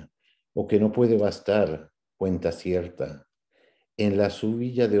hazaña, o que no puede bastar cuenta cierta, en la su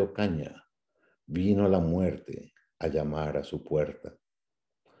villa de Ocaña vino la muerte a llamar a su puerta.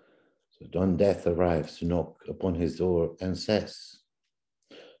 So Don Death arrives to knock upon his door and says,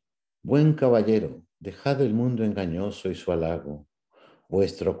 buen caballero, dejad el mundo engañoso y su halago,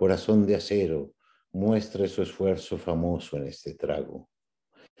 vuestro corazón de acero muestre su esfuerzo famoso en este trago.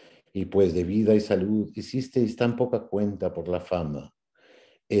 Y pues de vida y salud hicisteis tan poca cuenta por la fama,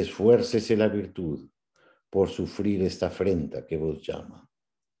 esfuércese la virtud por sufrir esta afrenta que vos llama.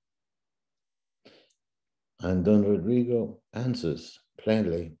 And Don Rodrigo answers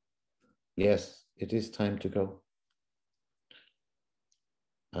plainly, yes, it is time to go.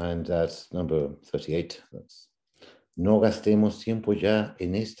 And that's number 38. That's, no gastemos tiempo ya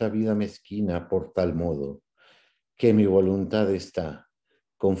en esta vida mezquina por tal modo que mi voluntad está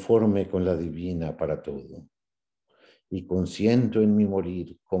conforme con la divina para todo. Y consiento en mi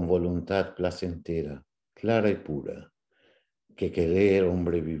morir con voluntad placentera, clara y pura, que querer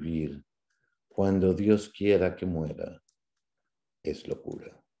hombre vivir, cuando Dios quiera que muera, es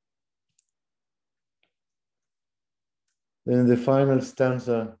locura. Then in the final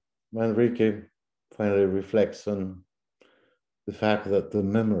stanza, Manrique finally reflects on the fact that the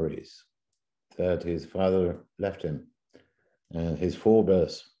memories that his father left him and his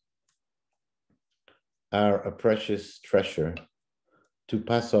forebears are a precious treasure to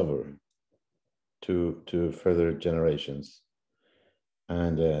pass over to further generations.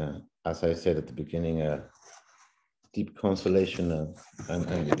 And as I said at the beginning, a deep consolation,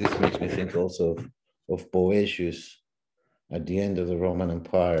 and this makes me think also of Boëtius at the end of the Roman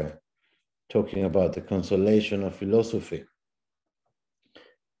Empire, talking about the consolation of philosophy.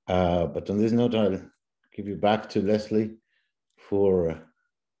 But on this note, I'll give you back to Leslie for,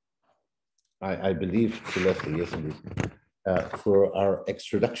 I believe to Leslie, yes indeed, for our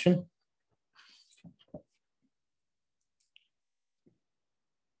extroduction.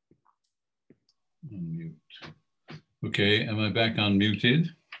 Unmute. Okay, am I back unmuted?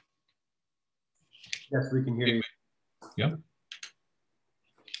 Yes, we can hear you. Yep.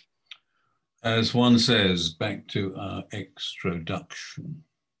 As one says, back to our extroduction.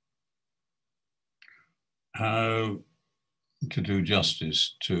 How to do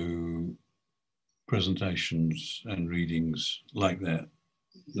justice to presentations and readings like that.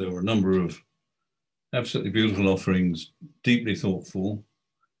 There were a number of absolutely beautiful offerings, deeply thoughtful,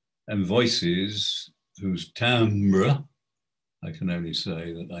 and voices whose timbre I can only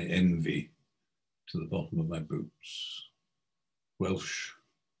say that I envy to the bottom of my boots. Welsh,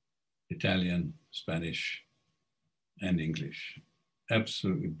 Italian, Spanish, and English.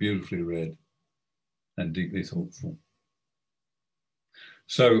 Absolutely beautifully read and deeply thoughtful.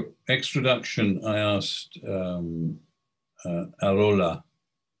 So, extroduction, I asked Arolà,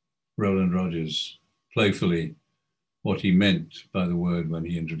 Roland Rogers, playfully what he meant by the word when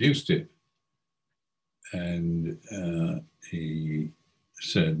he introduced it. And he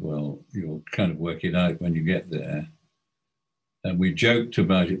said, well, you'll kind of work it out when you get there. And we joked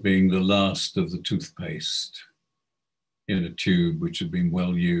about it being the last of the toothpaste in a tube which had been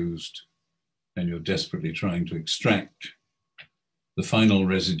well used, and you're desperately trying to extract the final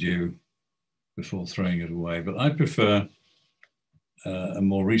residue before throwing it away. But I prefer a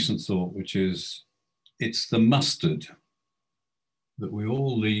more recent thought, which is, it's the mustard that we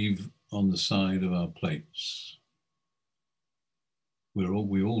all leave on the side of our plates. We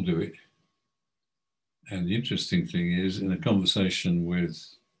all do it. And the interesting thing is, in a conversation with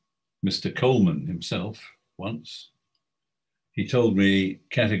Mr. Coleman himself once, he told me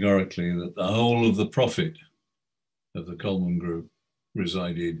categorically that the whole of the profit of the Coleman Group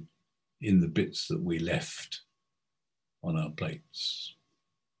resided in the bits that we left on our plates.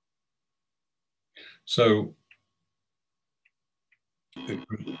 So the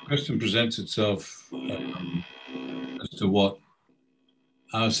question presents itself as to what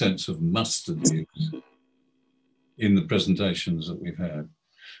our sense of mustard is in the presentations that we've had.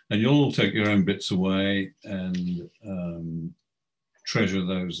 And you'll all take your own bits away and treasure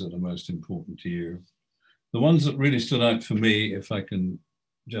those that are most important to you. The ones that really stood out for me, if I can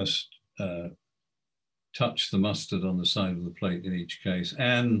just touch the mustard on the side of the plate in each case,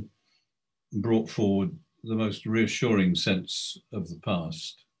 and brought forward the most reassuring sense of the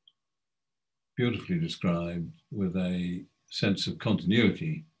past, beautifully described with a sense of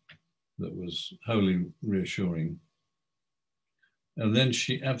continuity that was wholly reassuring. And then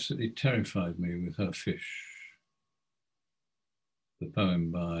she absolutely terrified me with her fish, the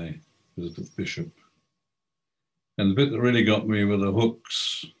poem by Elizabeth Bishop. And the bit that really got me were the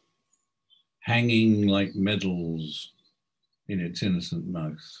hooks hanging like medals in its innocent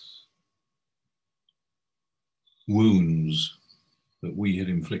mouth. Wounds that we had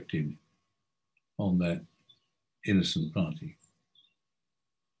inflicted on that innocent party.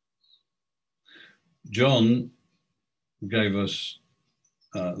 John gave us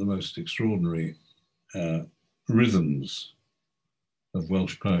the most extraordinary rhythms of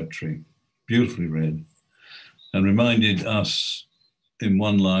Welsh poetry, beautifully read, and reminded us in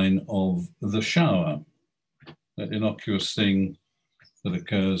one line of the shower, that innocuous thing that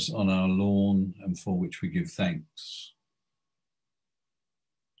occurs on our lawn and for which we give thanks.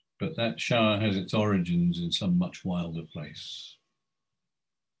 But that shower has its origins in some much wilder place.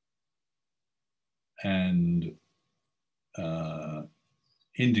 And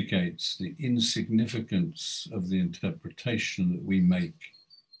indicates the insignificance of the interpretation that we make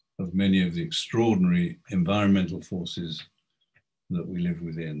of many of the extraordinary environmental forces that we live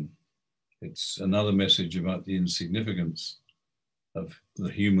within. It's another message about the insignificance of the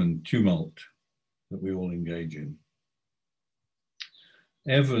human tumult that we all engage in.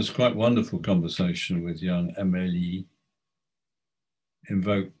 Eva's quite wonderful conversation with young Amélie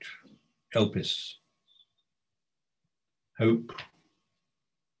invoked Elpis, hope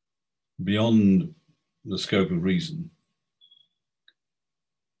beyond the scope of reason,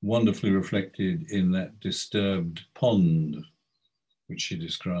 wonderfully reflected in that disturbed pond, which she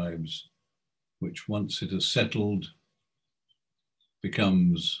describes, which once it has settled,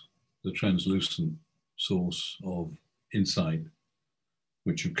 becomes the translucent source of insight,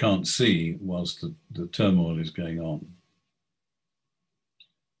 which you can't see whilst the turmoil is going on.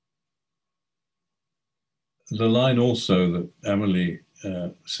 The line also that Amélie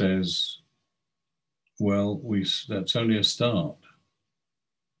says, well, that's only a start.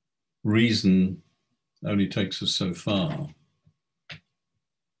 Reason only takes us so far.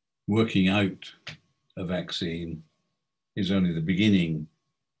 Working out a vaccine is only the beginning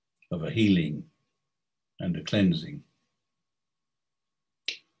of a healing and a cleansing.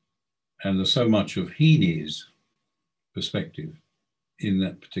 And there's so much of Heaney's perspective in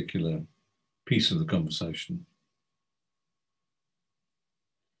that particular piece of the conversation.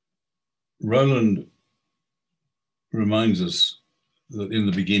 Roland reminds us that in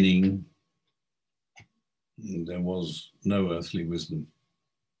the beginning, there was no earthly wisdom.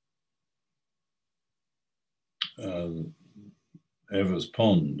 Eva's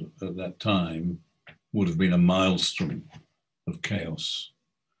pond at that time would have been a maelstrom of chaos,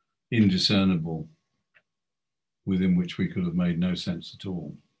 indiscernible, within which we could have made no sense at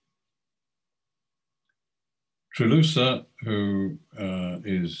all. Trilussa, who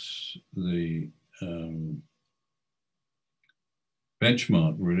is the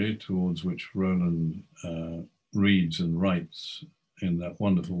benchmark really towards which Roland reads and writes in that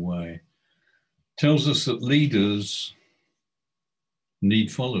wonderful way, tells us that leaders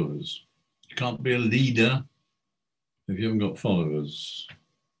need followers. You can't be a leader if you haven't got followers.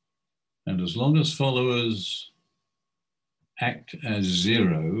 And as long as followers act as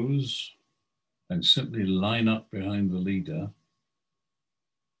zeros and simply line up behind the leader,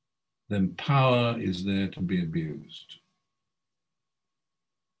 then power is there to be abused.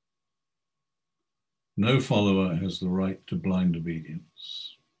 No follower has the right to blind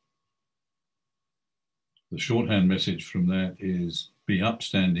obedience. The shorthand message from that is be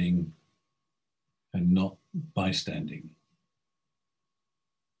upstanding and not bystanding.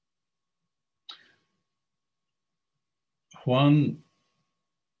 Juan,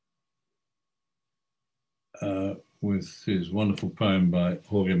 with his wonderful poem by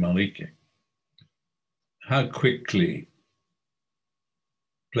Jorge Manrique, how quickly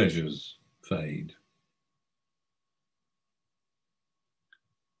pleasures fade.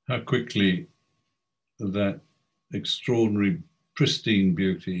 How quickly that extraordinary pristine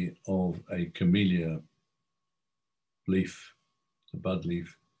beauty of a camellia leaf, the bud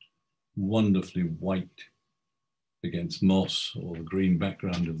leaf, wonderfully white against moss or the green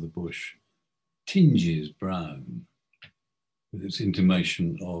background of the bush, tinges brown with its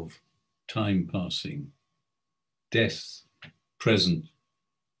intimation of time passing, death present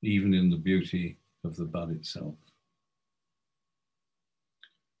even in the beauty of the bud itself.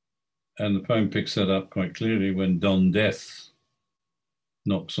 And the poem picks that up quite clearly when Don Death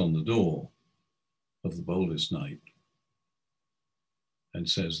knocks on the door of the boldest knight and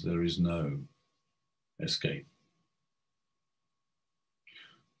says there is no escape.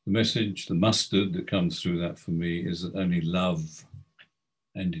 The message, the mustard that comes through that for me is that only love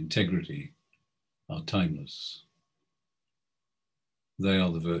and integrity are timeless. They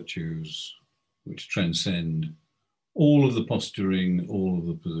are the virtues which transcend all of the posturing, all of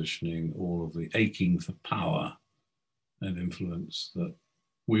the positioning, all of the aching for power and influence that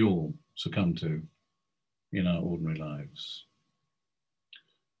we all succumb to in our ordinary lives.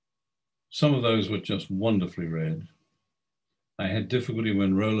 Some of those were just wonderfully read. I had difficulty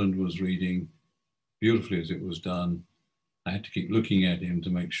when Roland was reading, beautifully as it was done. I had to keep looking at him to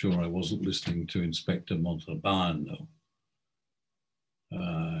make sure I wasn't listening to Inspector Montalbano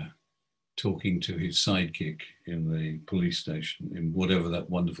talking to his sidekick in the police station in whatever that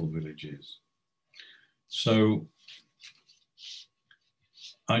wonderful village is. So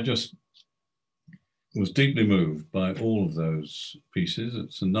I just was deeply moved by all of those pieces.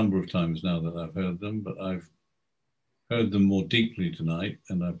 It's a number of times now that I've heard them, but I've heard them more deeply tonight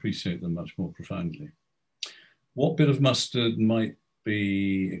and I appreciate them much more profoundly. What bit of mustard might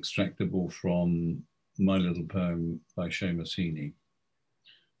be extractable from my little poem by Seamus Heaney?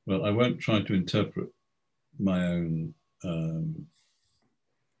 Well, I won't try to interpret my own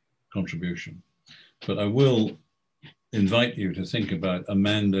contribution, but I will invite you to think about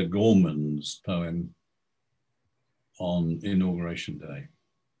Amanda Gorman's poem on Inauguration Day.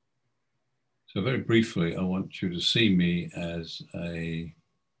 So very briefly, I want you to see me as a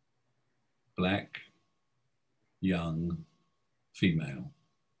black, young female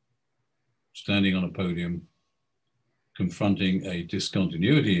standing on a podium confronting a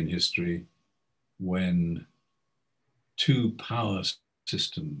discontinuity in history when two power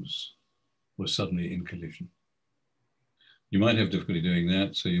systems were suddenly in collision. You might have difficulty doing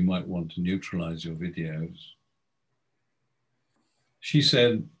that, so you might want to neutralize your videos. She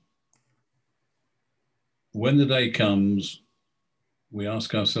said, when the day comes, we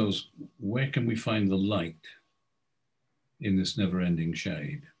ask ourselves, where can we find the light in this never-ending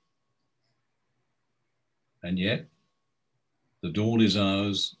shade? And yet, the dawn is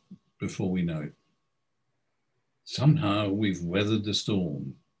ours before we know it. Somehow we've weathered the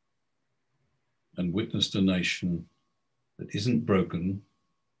storm and witnessed a nation that isn't broken,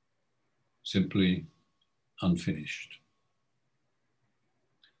 simply unfinished.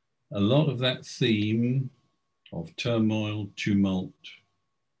 A lot of that theme of turmoil, tumult,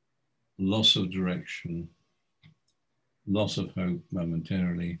 loss of direction, loss of hope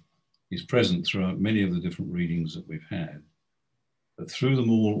momentarily is present throughout many of the different readings that we've had. But through them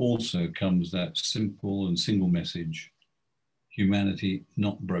all also comes that simple and single message, humanity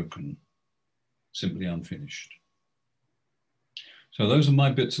not broken, simply unfinished. So those are my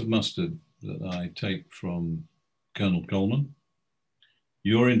bits of mustard that I take from Colonel Coleman.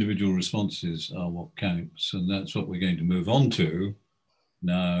 Your individual responses are what counts, and that's what we're going to move on to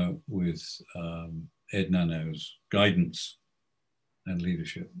now with Ed Nano's guidance and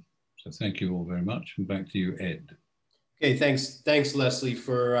leadership. So thank you all very much, and back to you, Ed. Okay, thanks, Leslie,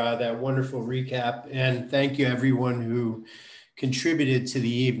 for that wonderful recap, and thank you everyone who contributed to the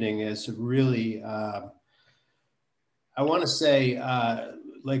evening. It's really, I want to say,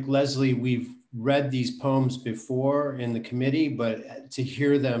 like Leslie, we've read these poems before in the committee, but to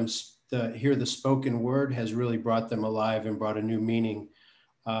hear them, hear the spoken word has really brought them alive and brought a new meaning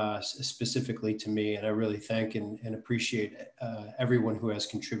specifically to me. And I really thank and appreciate everyone who has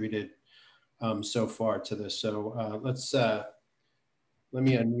contributed so far to this. So let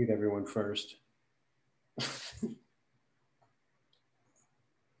me unmute everyone first.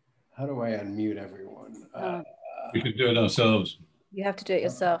 How do I unmute everyone? We can do it ourselves. You have to do it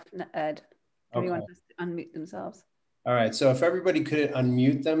yourself, Ed. Everyone Okay. has to unmute themselves. All right, so if everybody could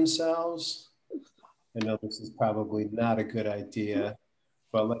unmute themselves, I know this is probably not a good idea,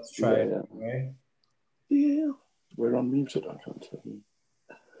 but let's try it anyway. Yeah, we're unmuted, I can't tell you.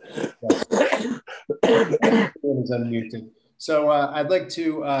 Everyone is unmuted. So I'd like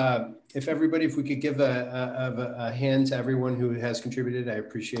to, if we could give a hand to everyone who has contributed, I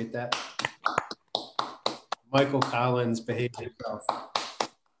appreciate that. Michael Collins, behave yourself.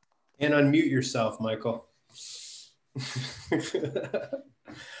 And unmute yourself, Michael.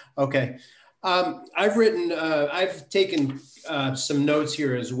 Okay. I've taken some notes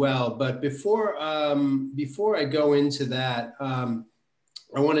here as well, but before I go into that,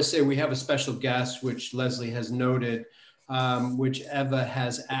 I want to say we have a special guest, which Leslie has noted, which Eva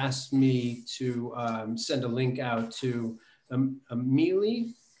has asked me to send a link out to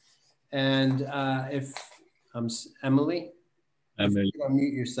Amelie, and if Emily, if you can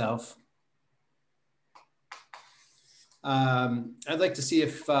unmute yourself. I'd like to see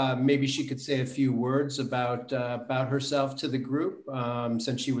if maybe she could say a few words about herself to the group,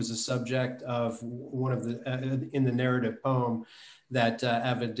 since she was a subject of one of the in the narrative poem that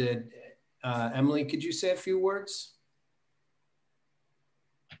Eva did. Emily, could you say a few words?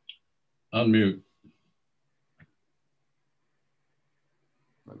 Unmute.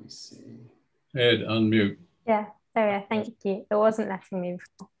 Let me see. Ed, unmute. Yeah, sorry, thank you. It wasn't letting me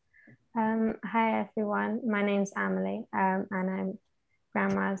before. Hi everyone, my name's Emily, and I'm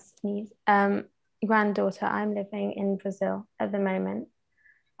grandma's niece, granddaughter. I'm living in Brazil at the moment,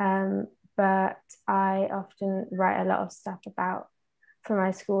 but I often write a lot of stuff about, for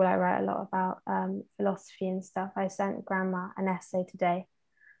my school I write a lot about philosophy and stuff. I sent grandma an essay today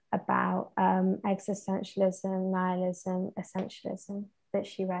about existentialism, nihilism, essentialism that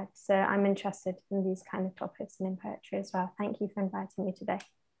she read. So I'm interested in these kind of topics and in poetry as well. Thank you for inviting me today.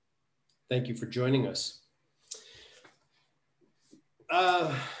 Thank you for joining us.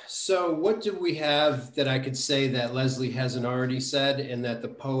 So what do we have that I could say that Leslie hasn't already said, and that the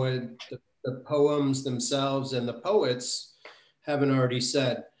poems themselves and the poets haven't already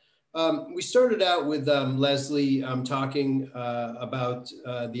said? We started out with Leslie talking about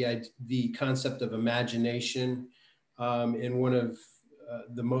the concept of imagination in one of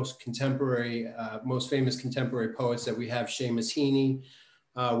the most famous contemporary poets that we have, Seamus Heaney,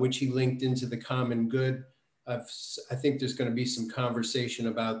 which he linked into the common good. I think there's going to be some conversation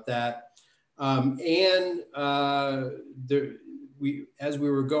about that. As we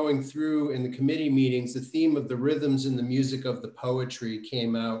were going through in the committee meetings, the theme of the rhythms and the music of the poetry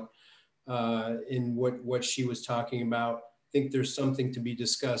came out in what she was talking about. I think there's something to be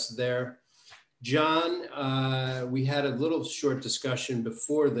discussed there. John, we had a little short discussion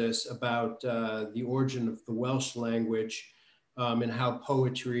before this about the origin of the Welsh language and how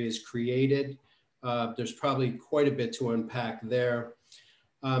poetry is created. There's probably quite a bit to unpack there.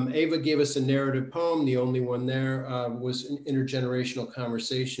 Eva gave us a narrative poem. The only one there was an intergenerational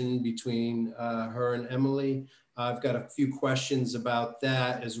conversation between her and Emily. I've got a few questions about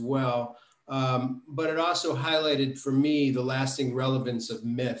that as well. But it also highlighted for me the lasting relevance of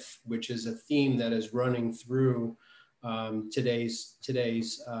myth, which is a theme that is running through today's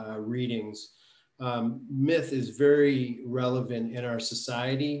readings. Myth is very relevant in our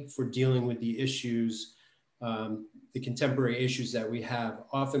society for dealing with the issues, the contemporary issues that we have.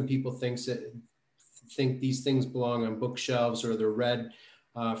 Often people think these things belong on bookshelves or they're read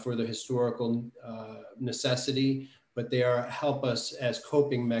for the historical necessity, but they help us as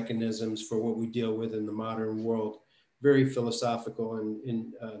coping mechanisms for what we deal with in the modern world. Very philosophical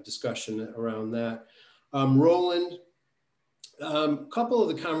in discussion around that. Roland, a couple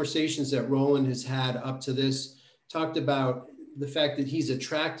of the conversations that Roland has had up to this talked about the fact that he's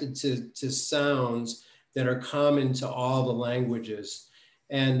attracted to sounds that are common to all the languages.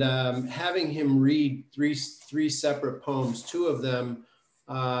 And having him read three separate poems, two of them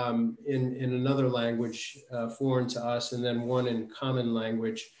in another language foreign to us, and then one in common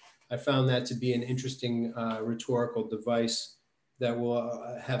language, I found that to be an interesting rhetorical device that we'll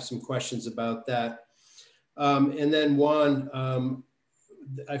have some questions about that. And then Juan,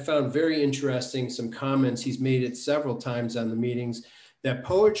 I found very interesting some comments. He's made it several times on the meetings that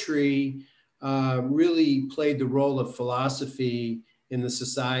poetry really played the role of philosophy in the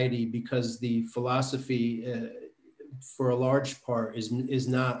society, because the philosophy, for a large part, is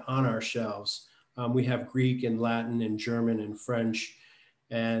not on our shelves. We have Greek and Latin and German and French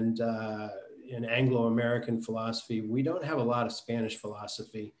and Anglo-American philosophy. We don't have a lot of Spanish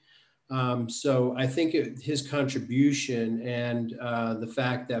philosophy. So I think his contribution and the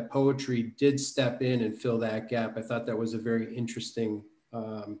fact that poetry did step in and fill that gap, I thought that was a very interesting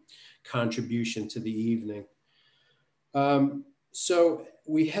contribution to the evening. So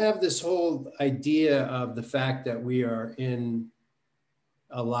we have this whole idea of the fact that we are in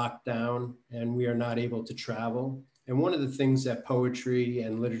a lockdown and we are not able to travel. And one of the things that poetry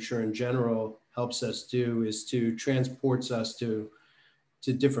and literature in general helps us do is to transports us to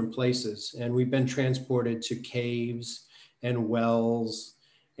different places. And we've been transported to caves and wells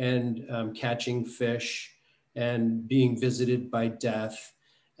and catching fish and being visited by death,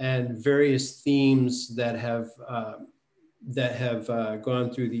 and various themes that have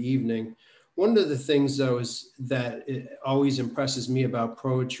gone through the evening. One of the things, though, is that it always impresses me about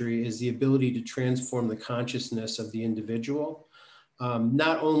poetry is the ability to transform the consciousness of the individual,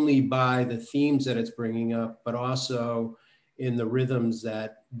 not only by the themes that it's bringing up, but also in the rhythms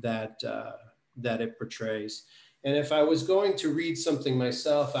that it portrays. And if I was going to read something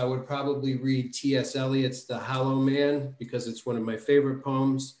myself, I would probably read T.S. Eliot's The Hollow Man, because it's one of my favorite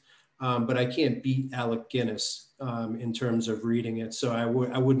poems. But I can't beat Alec Guinness in terms of reading it, so I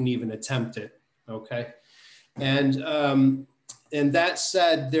wouldn't even attempt it. Okay, and that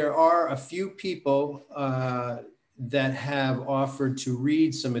said, there are a few people that have offered to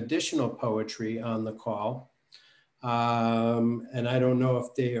read some additional poetry on the call, and I don't know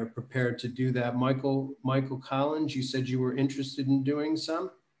if they are prepared to do that. Michael Collins, you said you were interested in doing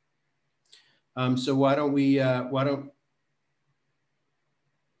some. So why don't we?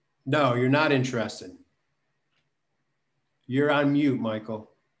 No, you're not interested. You're on mute, Michael.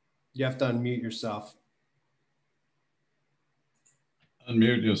 You have to unmute yourself.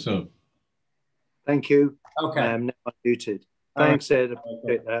 Unmute yourself. Thank you. Okay. I am now unmuted. Thanks, Ed.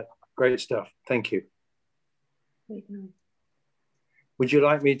 Appreciate that. Great stuff. Thank you. Would you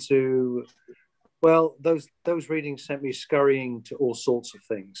like me to? Well, those readings sent me scurrying to all sorts of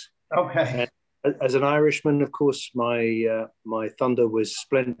things. Okay. And as an Irishman, of course, my thunder was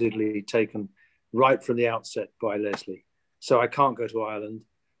splendidly taken right from the outset by Leslie. So I can't go to Ireland.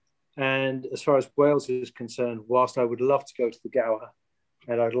 And as far as Wales is concerned, whilst I would love to go to the Gower,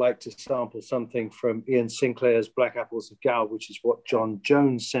 and I'd like to sample something from Ian Sinclair's Black Apples of Gower, which is what John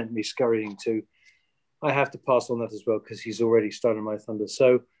Jones sent me scurrying to, I have to pass on that as well, because he's already stolen my thunder.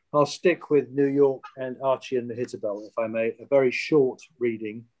 So I'll stick with New York and Archie and the Hitterbell, if I may, a very short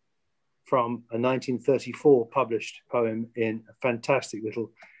reading from a 1934 published poem in a fantastic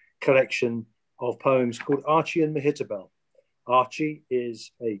little collection of poems called Archie and the Hitterbell. Archie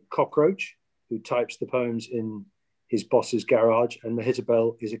is a cockroach who types the poems in his boss's garage, and the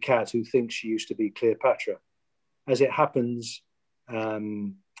Hitterbell is a cat who thinks she used to be Cleopatra. As it happens,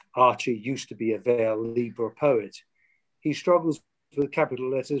 Archie used to be a vers libre poet. He struggles with capital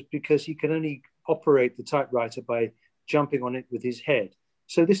letters because he can only operate the typewriter by jumping on it with his head.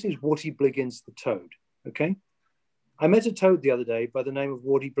 So this is Warty Bliggins the toad, okay? I met a toad the other day by the name of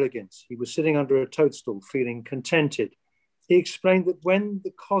Warty Bliggins. He was sitting under a toadstool feeling contented. He explained that when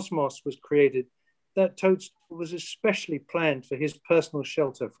the cosmos was created, that toadstool was especially planned for his personal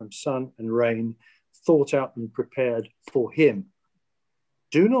shelter from sun and rain, thought out and prepared for him.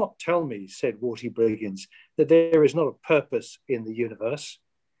 Do not tell me, said Warty Bliggins, that there is not a purpose in the universe.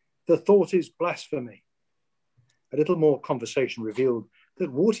 The thought is blasphemy. A little more conversation revealed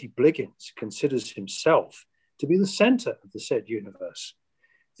that Warty Bliggins considers himself to be the center of the said universe.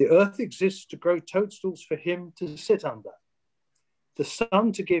 The earth exists to grow toadstools for him to sit under, the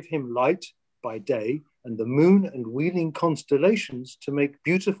sun to give him light by day, and the moon and wheeling constellations to make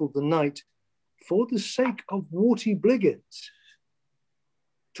beautiful the night for the sake of Warty Bliggins.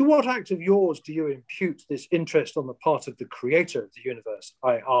 To what act of yours do you impute this interest on the part of the creator of the universe?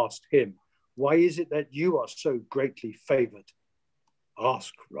 I asked him. Why is it that you are so greatly favored?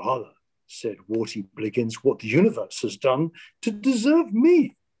 Ask rather, said Warty Bliggins, what the universe has done to deserve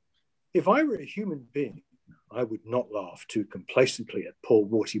me. If I were a human being, I would not laugh too complacently at poor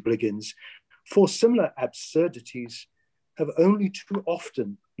Warty Bliggins, for similar absurdities have only too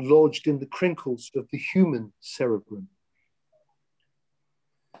often lodged in the crinkles of the human cerebrum.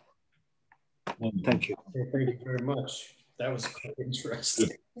 Thank you. Thank you very much. That was quite interesting.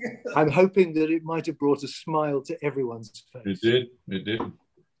 I'm hoping that it might have brought a smile to everyone's face. It did, it did.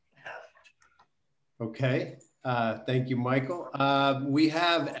 Okay. Thank you, Michael. We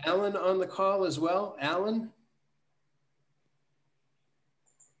have Alan on the call as well. Alan?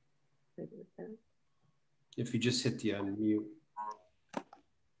 If you just hit the unmute.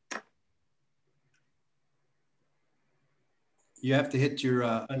 You have to hit your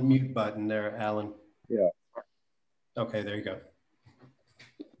unmute button there, Alan. Yeah. Okay, there you go.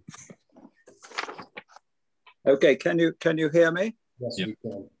 Okay, can you hear me? Yes, we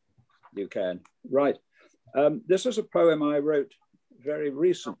can. You can. Right. This is a poem I wrote very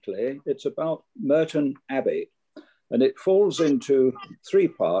recently. It's about Merton Abbey, and it falls into three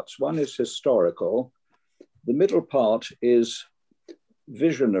parts. One is historical. The middle part is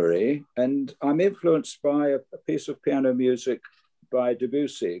visionary, and I'm influenced by a piece of piano music by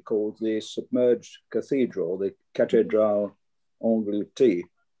Debussy called The Submerged Cathedral, the Cathédrale Engloutie.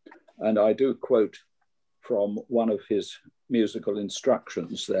 And I do quote from one of his musical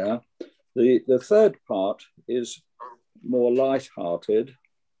instructions there. The third part is more light-hearted,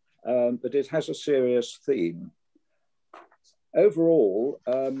 but it has a serious theme. Overall,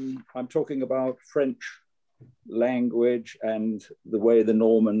 I'm talking about French language and the way the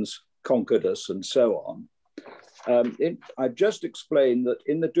Normans conquered us and so on. I've just explained that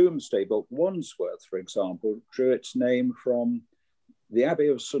in the Domesday Book, Wandsworth, for example, drew its name from the Abbey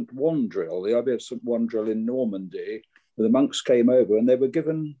of St. Wandril, the Abbey of St. Wandril in Normandy. The monks came over and they were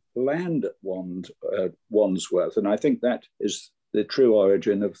given land at Wandsworth. And I think that is the true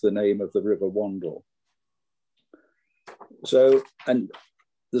origin of the name of the River Wandle. So, and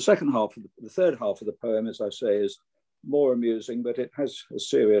the third half of the poem, as I say, is more amusing, but it has a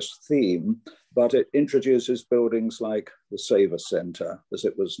serious theme, but it introduces buildings like the Savour Centre, as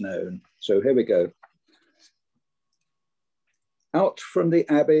it was known. So here we go. Out from the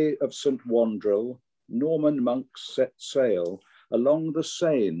Abbey of St. Wandril, Norman monks set sail along the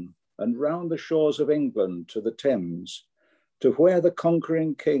Seine and round the shores of England to the Thames, to where the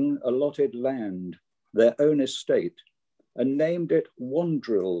conquering king allotted land, their own estate, and named it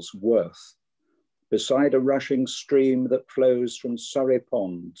Wandril's Worth, beside a rushing stream that flows from Surrey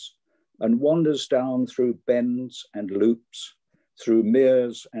ponds and wanders down through bends and loops, through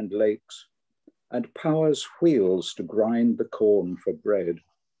meres and lakes, and powers wheels to grind the corn for bread.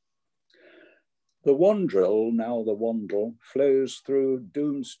 The Wandril, now the Wandle, flows through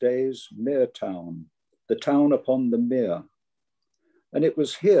Domesday's Mere Town, the town upon the mere. And it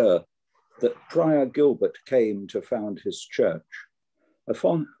was here that Prior Gilbert came to found his church,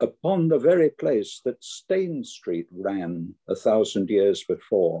 upon the very place that Stane Street ran 1,000 years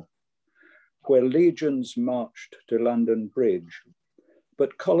before, where legions marched to London Bridge,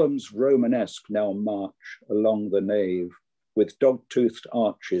 but columns Romanesque now march along the nave, with dog-toothed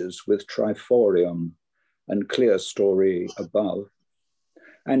arches with triforium and clerestory above,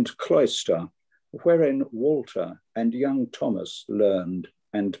 and cloister, wherein Walter and young Thomas learned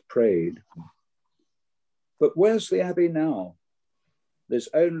and prayed. But where's the Abbey now? There's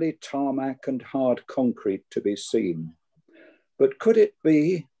only tarmac and hard concrete to be seen. But could it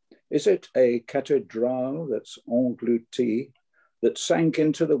be, is it a cathedral that's engloutie, that sank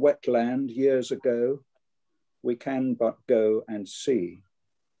into the wetland years ago? We can but go and see.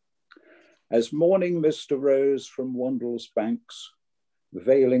 As morning mist arose from Wandle's banks,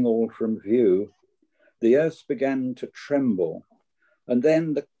 veiling all from view, the earth began to tremble, and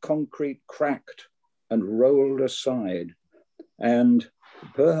then the concrete cracked and rolled aside, and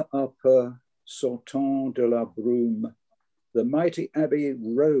peu à peu, sortant de la brume, the mighty abbey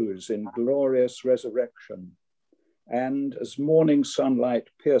rose in glorious resurrection, and as morning sunlight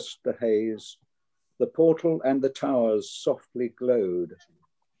pierced the haze, the portal and the towers softly glowed.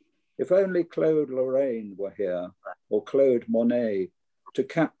 If only Claude Lorraine were here, or Claude Monet, to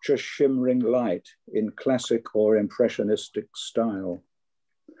capture shimmering light in classic or impressionistic style.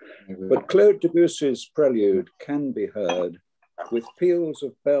 But Claude Debussy's prelude can be heard with peals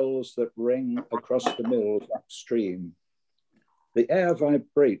of bells that ring across the mills upstream. The air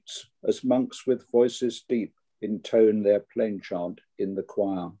vibrates as monks with voices deep intone their plain chant in the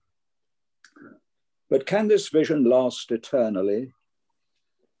choir. But can this vision last eternally?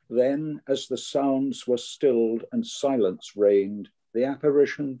 Then, as the sounds were stilled and silence reigned, the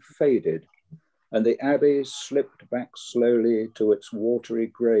apparition faded, and the abbey slipped back slowly to its watery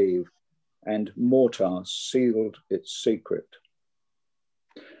grave, and mortar sealed its secret.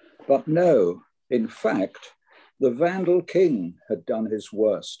 But no, in fact, the Vandal king had done his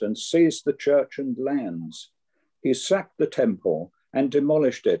worst and seized the church and lands. He sacked the temple and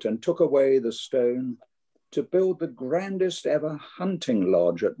demolished it and took away the stone to build the grandest ever hunting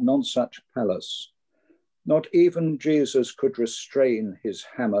lodge at Nonsuch Palace. Not even Jesus could restrain his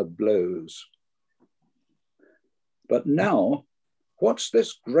hammer blows. But now, what's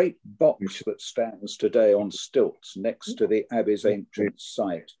this great box that stands today on stilts next to the Abbey's ancient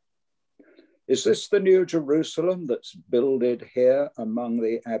site? Is this the new Jerusalem that's builded here among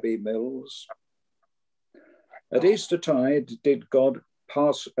the Abbey mills? At Eastertide did God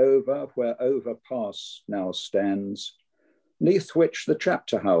pass over where overpass now stands, neath which the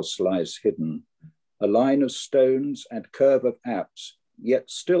chapter house lies hidden, a line of stones and curve of apse, yet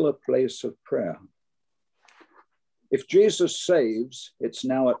still a place of prayer. If Jesus saves, it's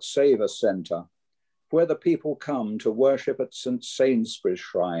now at Saviour Centre, where the people come to worship at St. Sainsbury's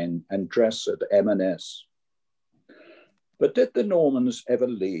shrine and dress at M&S. But did the Normans ever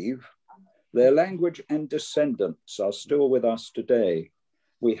leave? Their language and descendants are still with us today.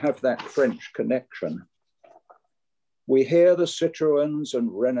 We have that French connection. We hear the Citroëns and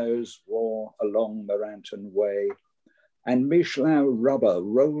Renaults roar along Maranton Way, and Michelin rubber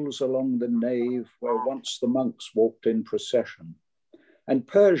rolls along the nave where once the monks walked in procession, and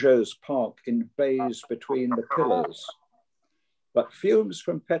Peugeots park in bays between the pillars. But fumes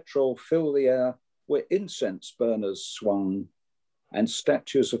from petrol fill the air where incense burners swung, and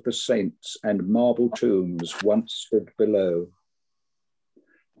statues of the saints and marble tombs once stood below.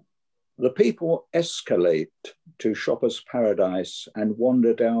 The people escalate to Shopper's Paradise and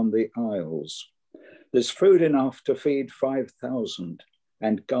wander down the aisles. There's food enough to feed 5,000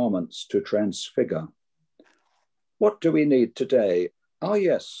 and garments to transfigure. What do we need today? Ah,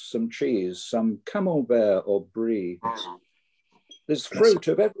 yes, some cheese, some camembert or brie. There's fruit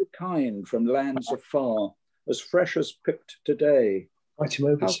of every kind from lands afar, as fresh as picked today. How can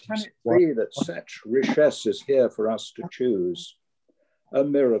it be that such richesse is here for us to choose? A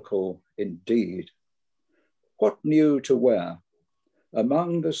miracle indeed. What new to wear?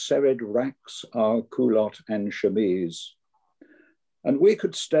 Among the serried racks are culotte and chemise. And we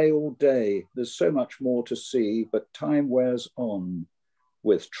could stay all day. There's so much more to see, but time wears on.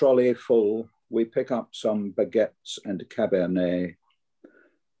 With trolley full, we pick up some baguettes and cabernet.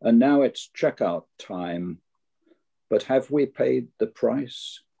 And now it's checkout time. But have we paid the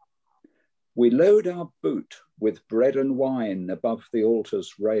price? We load our boot with bread and wine above the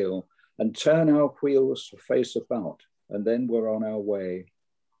altar's rail and turn our wheels to face about, and then we're on our way.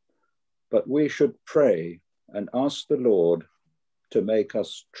 But we should pray and ask the Lord to make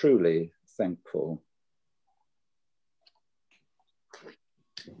us truly thankful.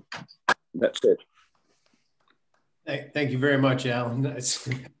 That's it. Thank you very much, Alan. I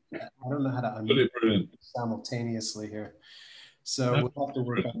don't know how to unmute simultaneously here. So we'll have to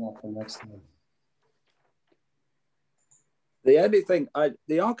work on that for next time. The only thing,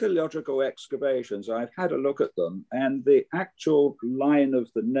 the archaeological excavations, I've had a look at them, and the actual line of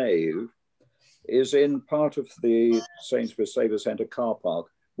the nave is in part of the Sainsbury's Saviour Centre car park,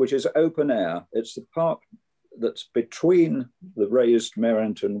 which is open air. It's the park that's between the raised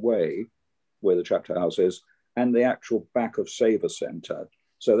Maranton Way, where the chapter house is, and the actual back of Saviour Centre.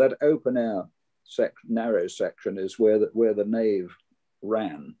 So that open air narrow section is where the nave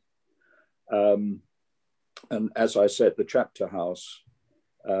ran. And as I said, the chapter house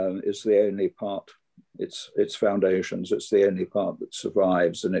is the only part, its foundations, it's the only part that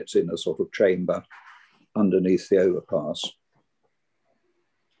survives, and it's in a sort of chamber underneath the overpass.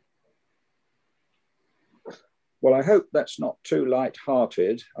 Well, I hope that's not too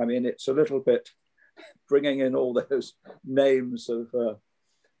light-hearted. I mean, it's a little bit bringing in all those names of,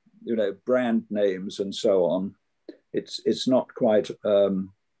 you know, brand names and so on. It's not quite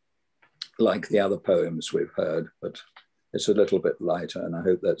like the other poems we've heard, but it's a little bit lighter, and I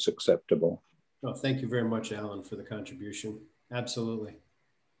hope that's acceptable. Well, thank you very much, Alan, for the contribution. Absolutely.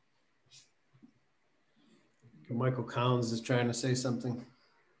 Michael Collins is trying to say something.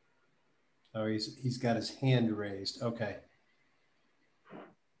 Oh, he's got his hand raised. Okay.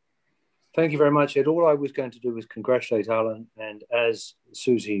 Thank you very much, Ed. All I was going to do was congratulate Alan, and as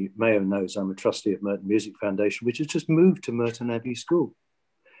Susie Mayo knows, I'm a trustee of Merton Music Foundation, which has just moved to Merton Abbey School.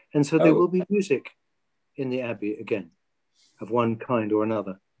 And so there will be music in the Abbey again, of one kind or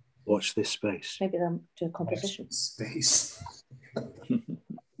another. Watch this space. Maybe they'll do a composition. Watch space.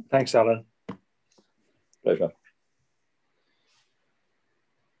 Thanks, Alan. Pleasure.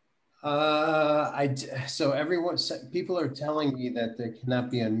 So people are telling me that they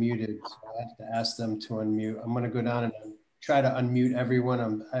cannot be unmuted, so I have to ask them to unmute. I'm going to go down and try to unmute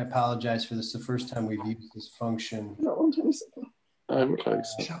everyone. I apologize for this. The first time we've used this function. I'm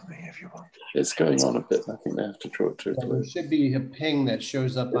close. It's going on a bit. I think they have to draw it to a There should be a ping that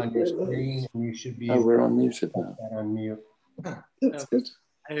shows up on your screen, and you should be. Oh, we're unmuted now. Unmute. That's good.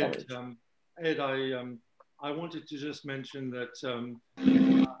 Ed, I wanted to just mention that.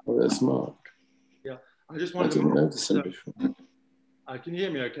 There's Mark. Yeah, I just wanted didn't to notice him before. can you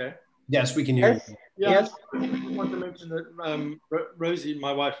hear me okay? Yes, we can hear you. Yeah, I want to mention that Rosie,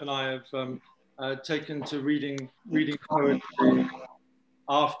 my wife, and I have taken to reading poetry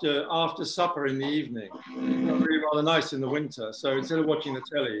after supper in the evening. It's really rather nice in the winter. So instead of watching the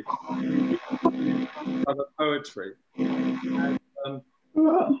telly, other poetry. And,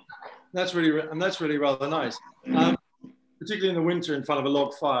 that's really rather nice, particularly in the winter in front of a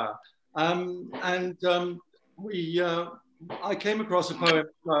log fire. I came across a poem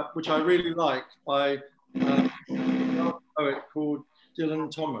which I really like by a poet called Dylan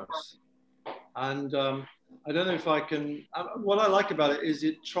Thomas. And I don't know if I can, what I like about it is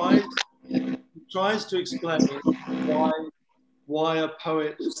it tries to explain why a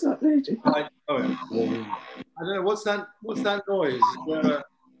poet writes a poem. I don't know, what's that noise?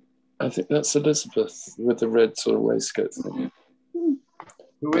 I think that's Elizabeth with the red sort of waistcoat thing.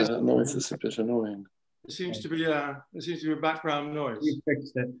 Who is that noise is a bit annoying. There seems to be a background noise. You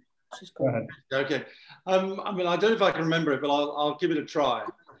fixed it. Go ahead. Okay. I mean, I don't know if I can remember it, but I'll give it a try.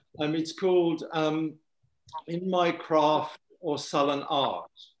 It's called In My Craft or Sullen Art.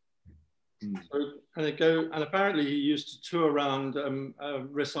 So, and apparently he used to tour around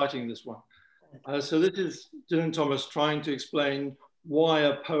reciting this one. So this is Dylan Thomas trying to explain why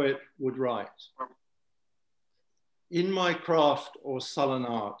a poet would write. In my craft or sullen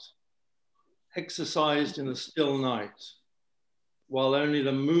art, exercised in the still night, while only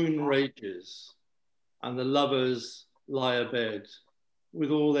the moon rages and the lovers lie abed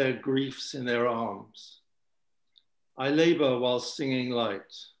with all their griefs in their arms. I labor while singing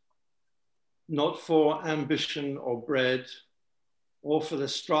light, not for ambition or bread, or for the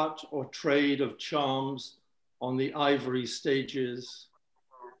strut or trade of charms on the ivory stages,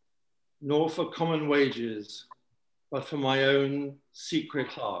 nor for common wages, but for my own secret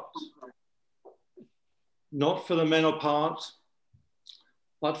heart. Not for the men apart,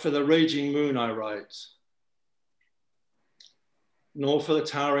 but for the raging moon I write, nor for the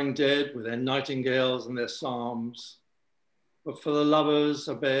towering dead with their nightingales and their psalms, but for the lovers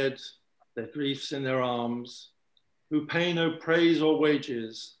abed, their griefs in their arms, who pay no praise or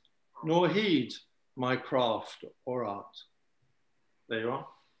wages, nor heed my craft or art. There you are.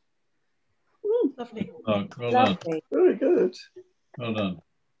 Lovely. Well Lovely. done. Very good. Well done.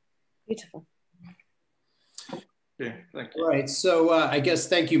 Beautiful. Okay, thank you. All right, so I guess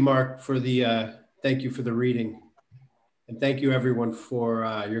thank you, Mark, for the reading, and thank you everyone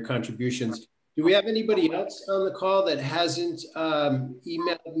for your contributions. Do we have anybody else on the call that hasn't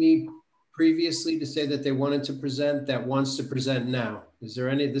emailed me previously to say that they wanted to present, that wants to present now? Is there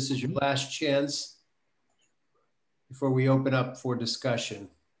any? This is your last chance before we open up for discussion.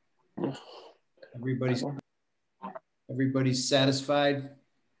 Everybody's satisfied.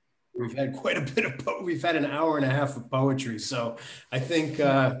 We've had quite a bit of, we've had an hour and a half of poetry. So I think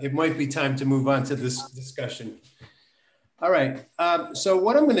it might be time to move on to this discussion. All right, so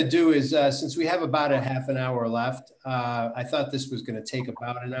what I'm gonna do is, since we have about a half an hour left, I thought this was gonna take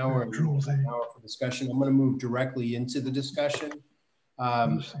about an hour, for discussion. I'm gonna move directly into the discussion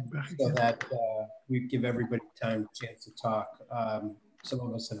so that we give everybody time, chance to talk. Some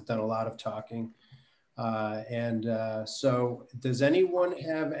of us have done a lot of talking. So does anyone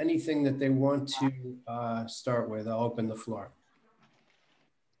have anything that they want to start with? I'll open the floor.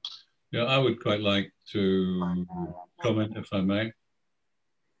 Yeah, I would quite like to comment, if I may.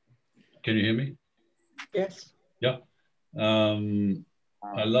 Can you hear me? Yes. Yeah.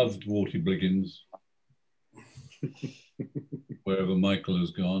 I loved Warty Bliggins. Wherever Michael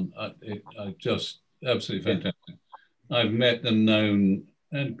has gone, I just absolutely fantastic. I've met and known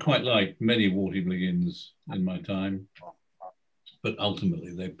and quite like many Warty Bliggins in my time, but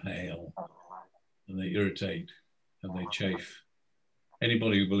ultimately they pale and they irritate and they chafe.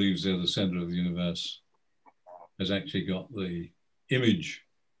 Anybody who believes they're the center of the universe has actually got the image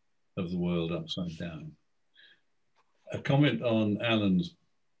of the world upside down. A comment on Alan's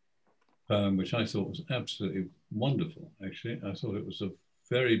poem, which I thought was absolutely wonderful, actually. I thought it was a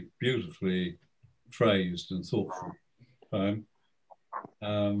very beautifully phrased and thoughtful poem.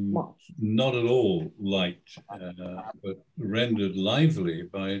 Not at all light, but rendered lively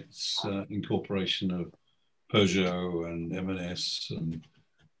by its incorporation of Peugeot and M&S and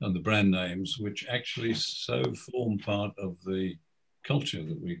the brand names, which actually so form part of the culture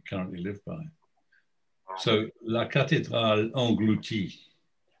that we currently live by. So, La Cathédrale Engloutie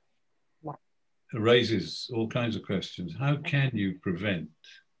raises all kinds of questions. How can you prevent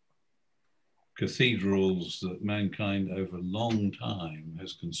cathedrals that mankind over a long time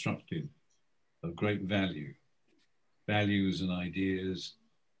has constructed of great value, values and ideas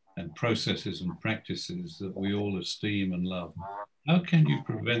and processes and practices that we all esteem and love. How can you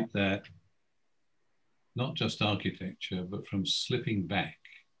prevent that, not just architecture, but from slipping back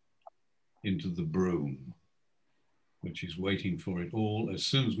into the broom, which is waiting for it all as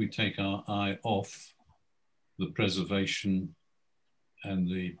soon as we take our eye off the preservation and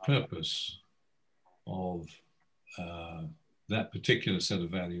the purpose of that particular set of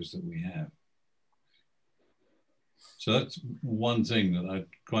values that we have? So that's one thing that I'd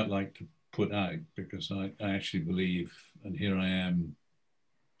quite like to put out, because I actually believe, and here I am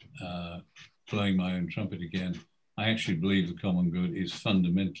blowing my own trumpet again, I actually believe the common good is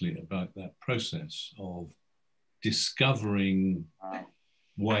fundamentally about that process of discovering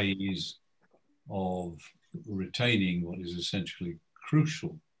ways of retaining what is essentially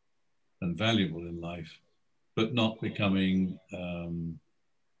crucial and valuable in life, but not becoming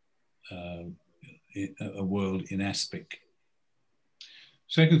a world in aspic.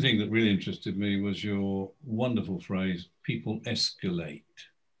 Second thing that really interested me was your wonderful phrase, people escalate.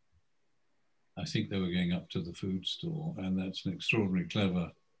 I think they were going up to the food store, and that's an extraordinarily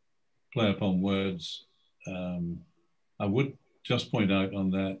clever play upon words. I would just point out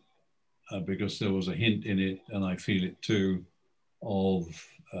on that, because there was a hint in it, and I feel it too, of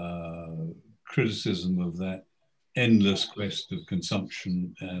criticism of that endless quest of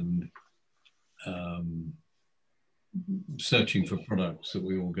consumption and searching for products that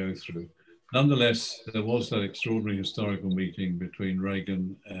we all go through. Nonetheless, there was that extraordinary historical meeting between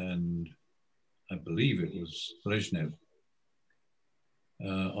Reagan and, I believe it was Brezhnev,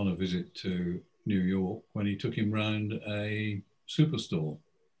 on a visit to New York, when he took him round a superstore.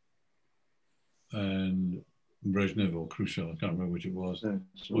 And Brezhnev or Khrushchev, I can't remember which it was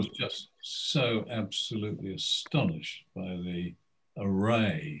just so absolutely astonished by the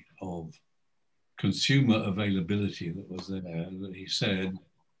array of consumer availability that was there, that he said,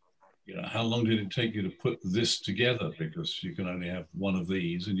 you know, how long did it take you to put this together? Because you can only have one of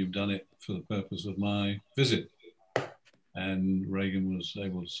these, and you've done it for the purpose of my visit. And Reagan was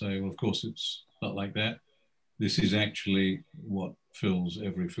able to say, well, of course, it's not like that. This is actually what fills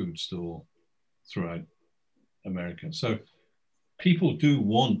every food store throughout America. So people do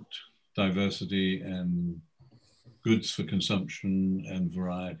want diversity and goods for consumption and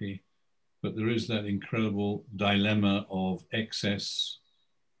variety, but there is that incredible dilemma of excess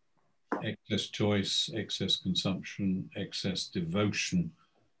choice, excess consumption, excess devotion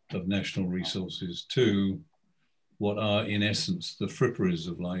of national resources to what are in essence the fripperies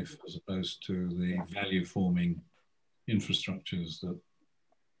of life, as opposed to the value-forming infrastructures that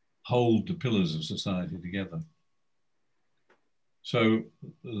hold the pillars of society together. So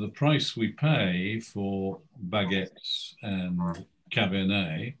the price we pay for baguettes and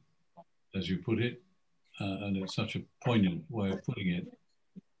cabernet, as you put it, and it's such a poignant way of putting it,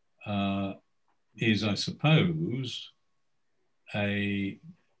 is, I suppose, a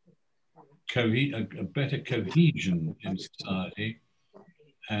better cohesion in society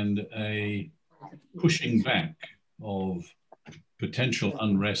and a pushing back of potential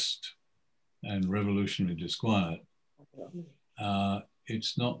unrest and revolutionary disquiet.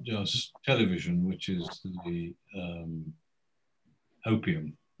 It's not just television, which is the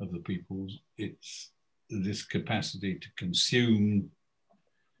opium of the peoples. It's this capacity to consume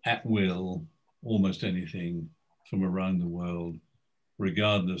at will almost anything from around the world,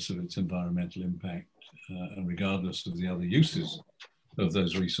 regardless of its environmental impact and regardless of the other uses of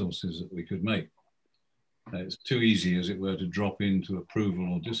those resources that we could make. It's too easy, as it were, to drop into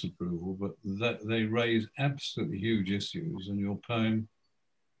approval or disapproval, but they raise absolutely huge issues, and your poem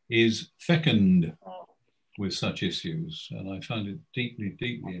is fecund with such issues, and I find it deeply,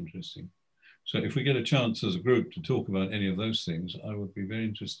 deeply interesting. So if we get a chance as a group to talk about any of those things, I would be very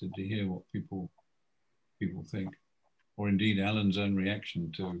interested to hear what people think, or indeed Alan's own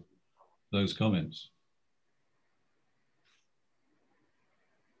reaction to those comments.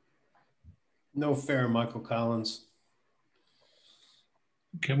 No fair, Michael Collins.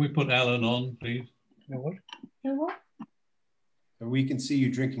 Can we put Alan on, please? No what? No what? We can see you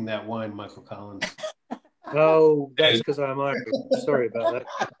drinking that wine, Michael Collins. Oh, that's because I'm Irish. Sorry about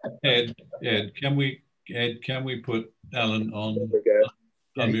that. Ed, can we put Alan on? There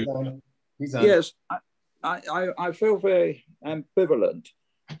we go. He's on. Yes, I feel very ambivalent.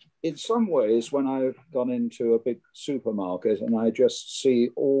 In some ways, when I've gone into a big supermarket and I just see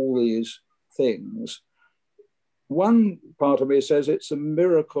all these things, one part of me says it's a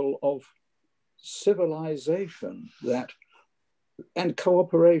miracle of civilization and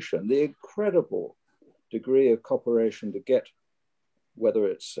cooperation, the incredible degree of cooperation to get, whether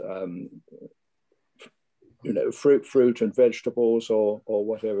it's you know, fruit and vegetables or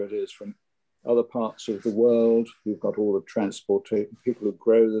whatever it is from other parts of the world. You've got all the transportation, people who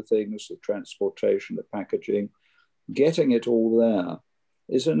grow the things, the transportation, the packaging. Getting it all there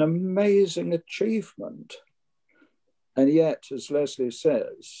is an amazing achievement. And yet, as Leslie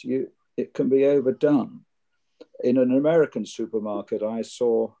says, it can be overdone. In an American supermarket, I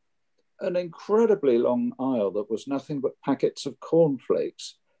saw an incredibly long aisle that was nothing but packets of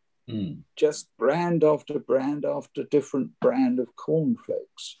cornflakes. Just brand after brand after different brand of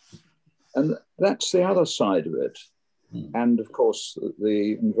cornflakes. And that's the other side of it. And of course,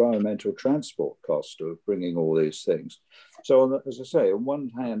 the environmental transport cost of bringing all these things. So as I say, on one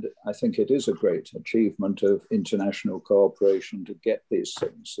hand, I think it is a great achievement of international cooperation to get these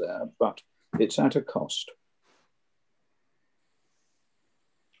things there, but it's at a cost.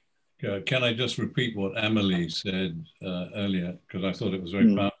 Can I just repeat what Amelie said earlier, because I thought it was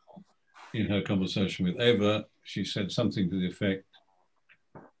very powerful in her conversation with Eva. She said something to the effect,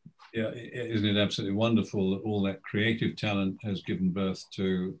 yeah, isn't it absolutely wonderful that all that creative talent has given birth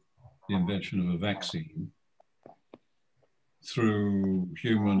to the invention of a vaccine through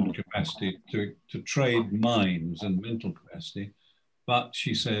human capacity to trade minds and mental capacity. But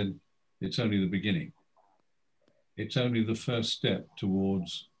she said, it's only the beginning. It's only the first step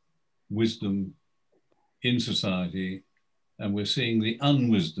towards wisdom in society. And we're seeing the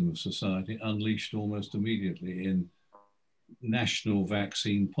unwisdom of society unleashed almost immediately in national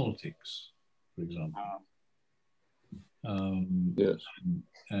vaccine politics, for example. Yes.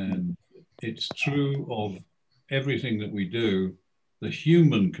 And it's true of everything that we do. The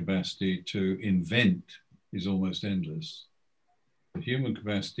human capacity to invent is almost endless. The human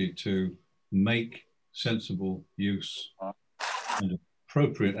capacity to make sensible use and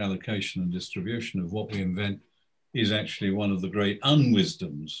appropriate allocation and distribution of what we invent is actually one of the great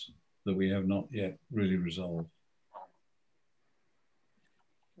unwisdoms that we have not yet really resolved.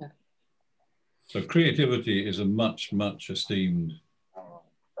 So creativity is a much, much esteemed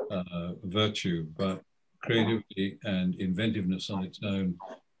virtue, but creativity and inventiveness on its own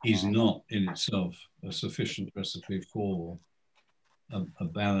is not in itself a sufficient recipe for a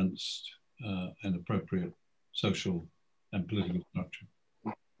balanced and appropriate social and political structure.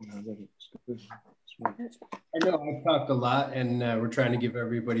 I know I've talked a lot and we're trying to give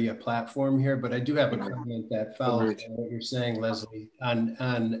everybody a platform here, but I do have a comment that follows what you're saying, Leslie, on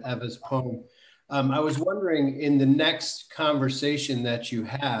Eva's poem. I was wondering, in the next conversation that you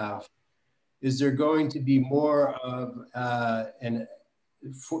have, is there going to be more of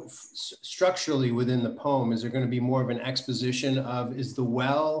structurally within the poem, is there going to be more of an exposition of, is the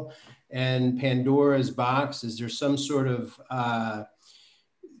well and Pandora's box, is there some sort of,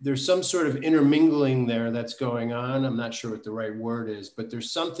 there's some sort of intermingling there that's going on? I'm not sure what the right word is, but there's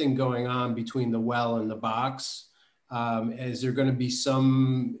something going on between the well and the box. Is there going to be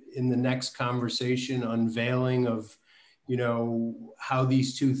some, in the next conversation, unveiling of, you know, how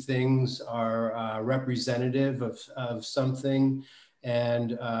these two things are representative of something,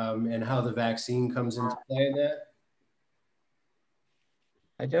 and how the vaccine comes into play in that?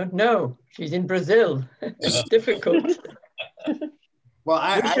 I don't know. She's in Brazil. It's difficult.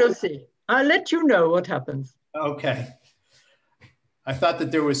 Well, we shall see. I'll let you know what happens. Okay. I thought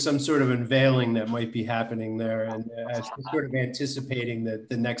that there was some sort of unveiling that might be happening there, and sort of anticipating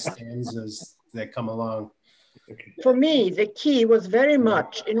the next stanzas that come along. For me, the key was very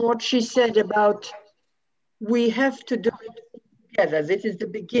much in what she said about, we have to do it together. This is the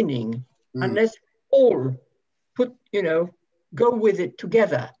beginning. Unless all put, you know, go with it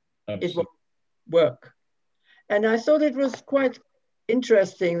together, it won't work. And I thought it was quite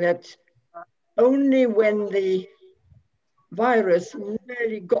interesting that only when the virus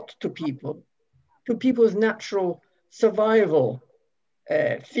really got to people, to people's natural survival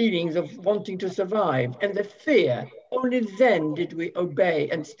feelings of wanting to survive and the fear, only then did we obey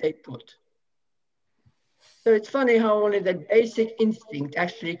and stay put. So it's funny how only the basic instinct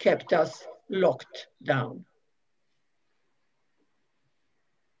actually kept us locked down.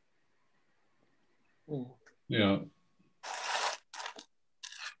 Yeah.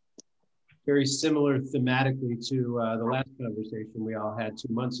 Very similar thematically to the last conversation we all had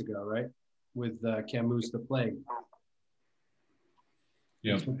 2 months ago, right? With Camus' The Plague.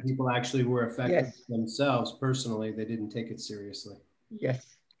 Yeah. So people actually were affected themselves personally. They didn't take it seriously. Yes.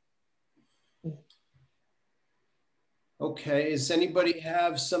 Okay. Does anybody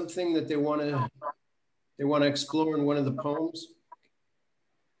have something that they want to explore in one of the poems?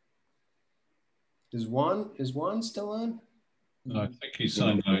 Is Juan still on? I think he's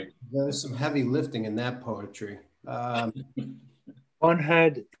signed out. There's some heavy lifting in that poetry. One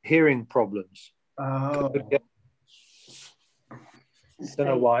had hearing problems. Oh. Don't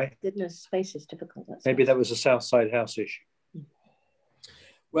know why. Goodness, space is difficult. Maybe that was a Southside House issue.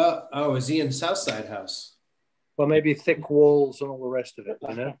 Well, oh, is he in Southside House? Well, maybe thick walls and all the rest of it,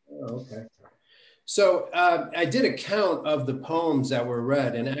 you know? Oh, okay. So I did a count of the poems that were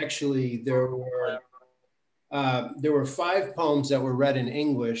read, and actually there were 5 poems that were read in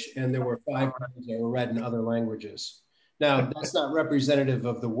English, and there were 5 poems that were read in other languages. Now, that's not representative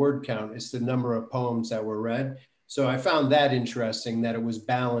of the word count, it's the number of poems that were read. So I found that interesting, that it was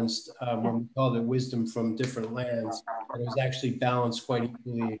balanced when we called it wisdom from different lands. It was actually balanced quite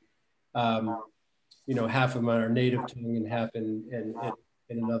equally, you know, half of our native tongue and half in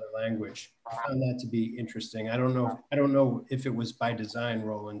another language. I found that to be interesting. I don't know if it was by design,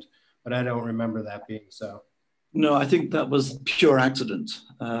 Roland, but I don't remember that being so. No, I think that was pure accident.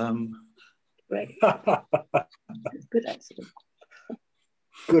 Great. Good accident.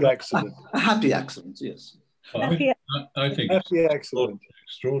 Good accident. A happy accident, yes. I think it's an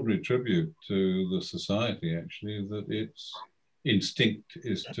extraordinary tribute to the society, actually, that its instinct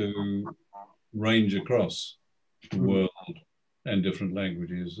is to range across the world and different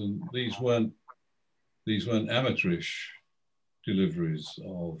languages. And these weren't amateurish deliveries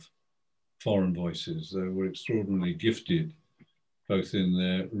of foreign voices. They were extraordinarily gifted, both in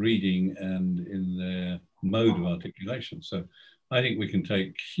their reading and in their mode of articulation. So I think we can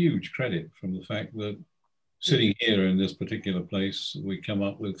take huge credit from the fact that sitting here in this particular place, we come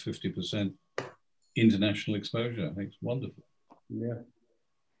up with 50% international exposure. I think it's wonderful. Yeah.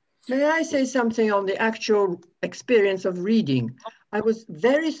 May I say something on the actual experience of reading? I was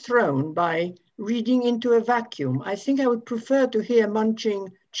very thrown by reading into a vacuum. I think I would prefer to hear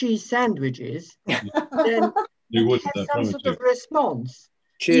munching cheese sandwiches than have some sort of response.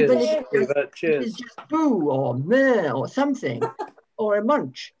 Cheers. Even if it is just boo or meh or something, or a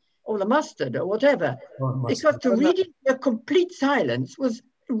munch, or the mustard or whatever. Because to read in a complete silence was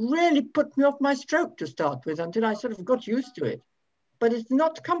really put me off my stroke to start with until I sort of got used to it. But it's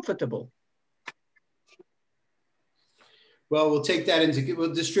not comfortable. Well, we'll take that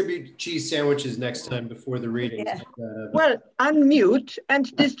we'll distribute cheese sandwiches next time before the reading. Yeah. Well, unmute and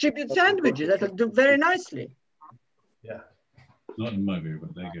distribute sandwiches. That'll do very nicely. Yeah. Not in my view,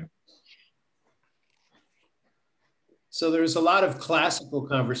 but there you go. So there's a lot of classical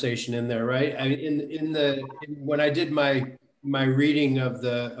conversation in there, right? I mean, when I did my reading of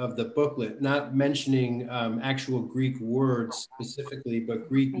the booklet, not mentioning actual Greek words specifically, but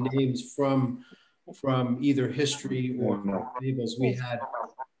Greek names from either history or fables. We had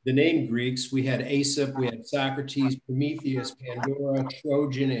the name Greeks. We had Aesop, we had Socrates, Prometheus, Pandora,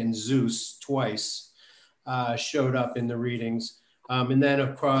 Trojan, and Zeus twice showed up in the readings. And then,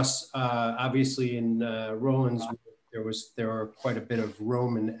 of course, obviously in Roland's, there were quite a bit of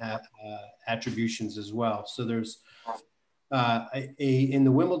Roman attributions as well. So there's in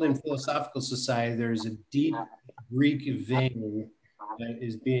the Wimbledon Philosophical Society, there's a deep Greek vein that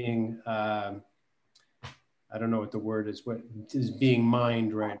is being, I don't know what the word is, what is being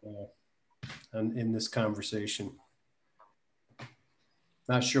mined right now in this conversation.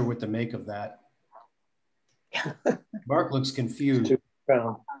 Not sure what to make of that. Mark looks confused. Too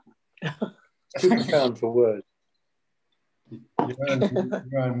profound for words.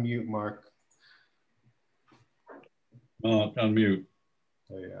 You're on mute, Mark. Mark, unmute.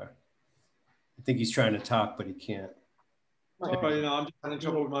 There you are. I think he's trying to talk, but he can't. Sorry, no, I'm just having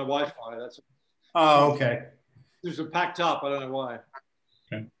trouble with my Wi-Fi. That's. Oh, okay. These are packed up. I don't know why.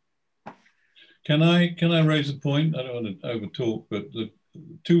 Okay. Can I raise a point? I don't want to overtalk, but the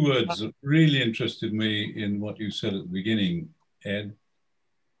 2 words that really interested me in what you said at the beginning, Ed,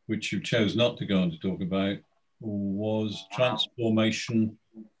 which you chose not to go on to talk about, was transformation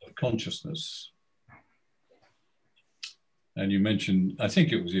of consciousness. And you mentioned, I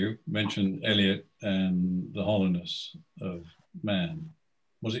think it was you, mentioned Eliot and the hollowness of man.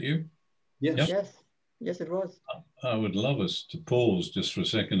 Was it you? Yes. Yep. Yes. Yes, it was. I would love us to pause just for a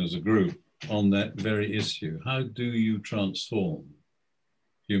second as a group on that very issue. How do you transform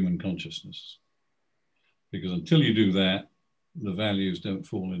human consciousness? Because until you do that, the values don't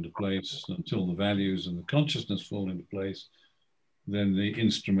fall into place. Until the values and the consciousness fall into place, then the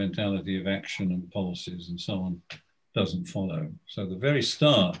instrumentality of action and policies and so on doesn't follow. So the very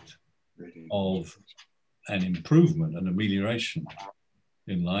start of an improvement, an amelioration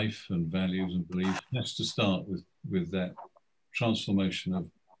in life and values and beliefs has to start with that transformation of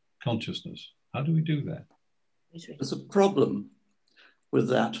consciousness. How do we do that? There's a problem with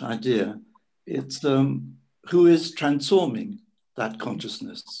that idea. It's who is transforming that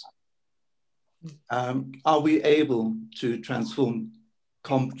consciousness? Are we able to transform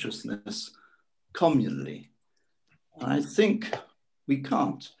consciousness communally. And I think we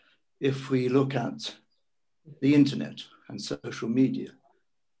can't if we look at the internet and social media.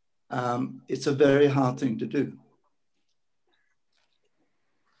 It's a very hard thing to do.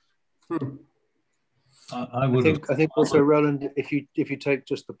 I think also, Roland, if you take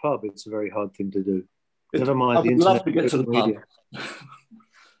just the pub, it's a very hard thing to do. Never mind the internet. Love to get to the media. pub.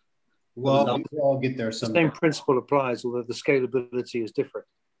 Well, we all get there someday. The same principle applies, although the scalability is different.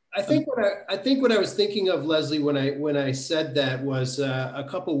 I think what I was thinking of, Leslie, when I said that was a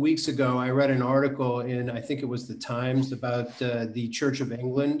couple weeks ago, I read an article in, I think it was the Times, about the Church of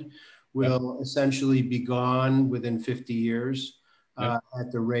England will essentially be gone within 50 years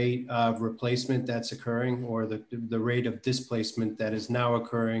at the rate of replacement that's occurring, or the rate of displacement that is now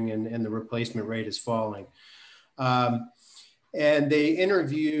occurring, and the replacement rate is falling. And they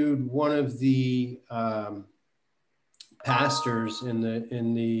interviewed one of the pastors in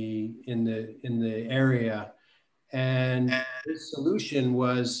the area, and his solution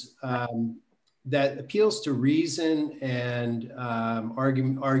was that appeals to reason and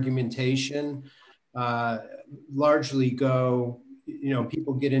argumentation largely go,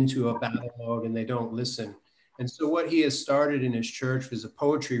 people get into a battle mode and they don't listen. And so what he has started in his church was a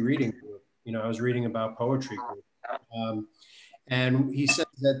poetry reading group. I was reading about poetry group. And he says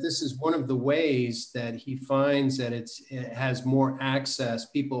that this is one of the ways that he finds that it has more access.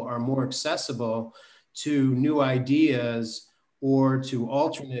 People are more accessible to new ideas or to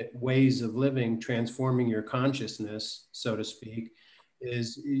alternate ways of living, transforming your consciousness, so to speak,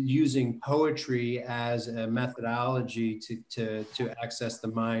 is using poetry as a methodology to access the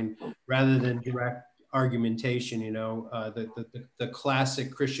mind rather than direct argumentation. The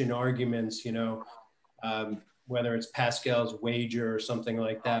classic Christian arguments, whether it's Pascal's wager or something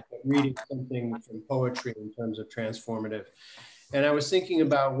like that, but reading something from poetry in terms of transformative. And I was thinking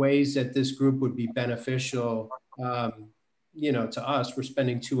about ways that this group would be beneficial, to us. We're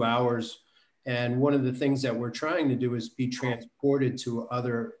spending 2 hours, and one of the things that we're trying to do is be transported to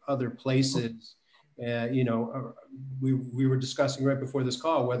other places. We were discussing right before this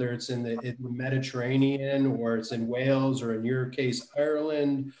call, whether it's in the Mediterranean, or it's in Wales, or in your case,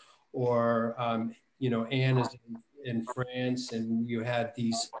 Ireland, or Anne is in France, and you had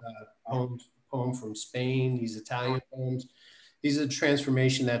these poems from Spain, these Italian poems. These are the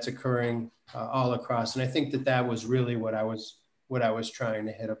transformation that's occurring all across. And I think that was really what I was trying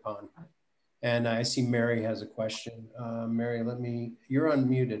to hit upon. And I see Mary has a question. Mary, you're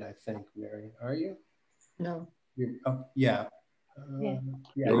unmuted, I think, Mary. Are you? No. Yeah.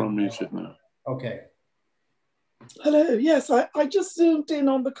 You're unmuted now. Okay. Hello, yes, I just zoomed in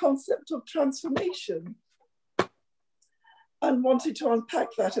on the concept of transformation and wanted to unpack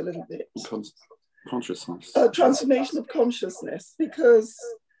that a little bit. Consciousness. Transformation of consciousness, because,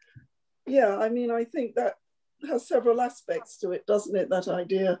 I think that has several aspects to it, doesn't it, that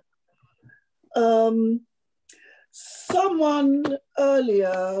idea? Someone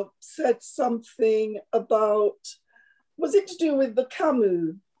earlier said something about, was it to do with the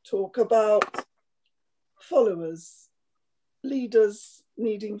Camus talk about followers, leaders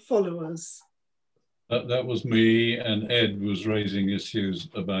needing followers? That was me, and Ed was raising issues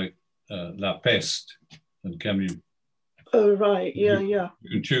about La Peste and Camus. Oh, right, yeah. You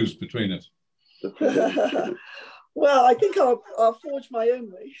can choose between it. Well, I think I'll forge my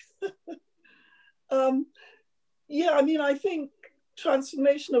own way. I think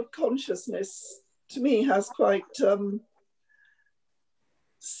transformation of consciousness, to me, has quite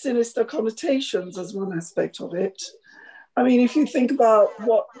sinister connotations as one aspect of it. I mean, if you think about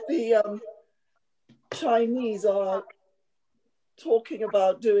what the Chinese are talking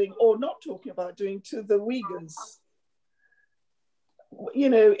about doing or not talking about doing to the Uyghurs,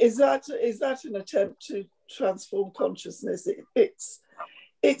 is that an attempt to transform consciousness? It's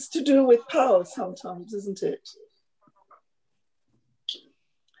to do with power sometimes, isn't it?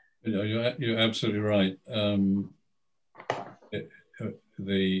 You're absolutely right.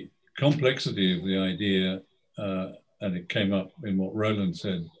 The complexity of the idea, and it came up in what Roland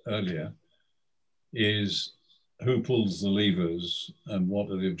said earlier, is who pulls the levers and what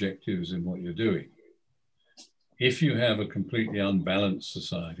are the objectives in what you're doing. If you have a completely unbalanced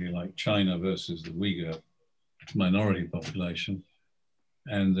society like China versus the Uyghur minority population,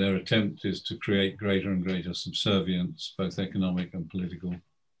 and their attempt is to create greater and greater subservience, both economic and political,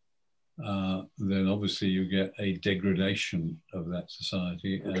 then obviously you get a degradation of that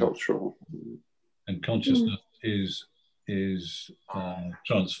society. And cultural. And consciousness is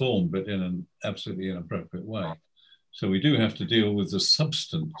transformed, but in an absolutely inappropriate way. So we do have to deal with the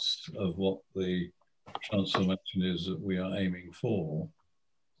substance of what the transformation is that we are aiming for.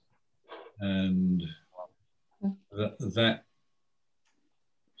 And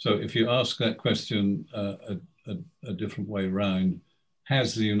so if you ask that question a different way round,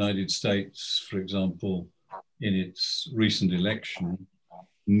 has the United States, for example, in its recent election,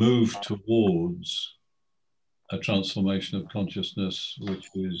 moved towards a transformation of consciousness, which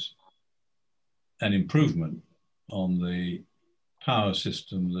is an improvement on the power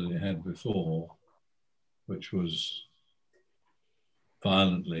system that it had before, which was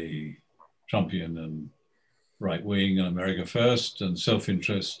violently Trumpian and right-wing and America first and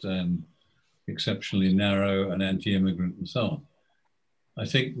self-interest and exceptionally narrow and anti-immigrant and so on. I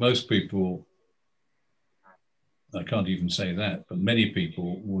think most people, I can't even say that, but many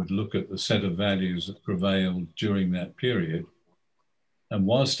people would look at the set of values that prevailed during that period. And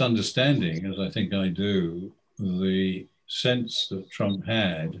whilst understanding, as I think I do, the sense that Trump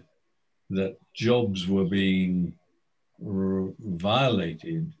had that jobs were being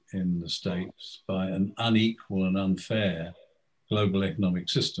violated in the States by an unequal and unfair global economic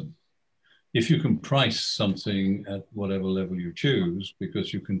system. If you can price something at whatever level you choose,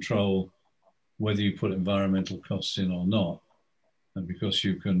 because you control whether you put environmental costs in or not, and because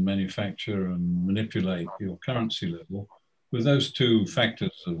you can manufacture and manipulate your currency level, with those two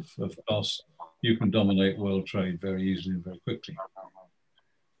factors of cost, you can dominate world trade very easily and very quickly.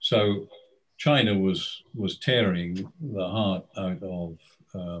 So China was tearing the heart out of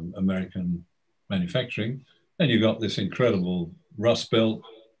American manufacturing, and you got this incredible Rust Belt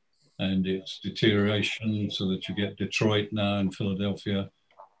and its deterioration, so that you get Detroit now and Philadelphia,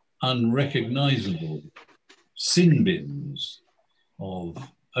 unrecognizable sin bins of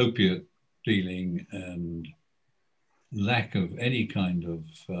opiate dealing and lack of any kind of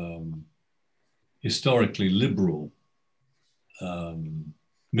historically liberal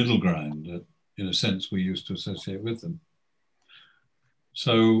middle ground that, in a sense, we used to associate with them.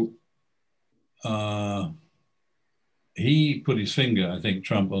 So he put his finger, I think,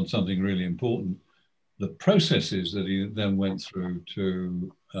 Trump, on something really important. The processes that he then went through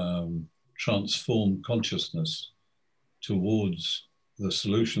to transform consciousness towards the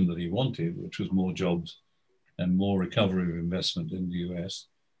solution that he wanted, which was more jobs and more recovery of investment in the US,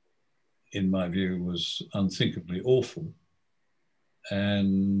 in my view, was unthinkably awful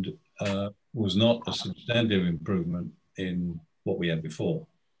and was not a substantive improvement in what we had before.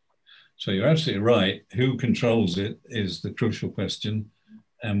 So you're absolutely right. Who controls it is the crucial question,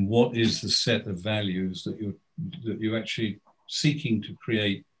 and what is the set of values that you're actually seeking to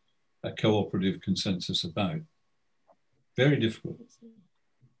create a cooperative consensus about? Very difficult.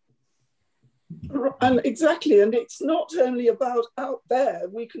 And exactly, and it's not only about out there.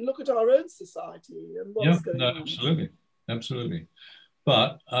 We can look at our own society and what's going on. Absolutely, absolutely.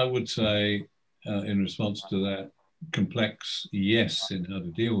 But I would say, in response to that, complex, yes, in how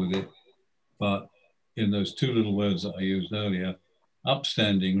to deal with it, but in those two little words that I used earlier,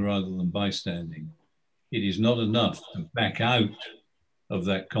 upstanding rather than bystanding. It is not enough to back out of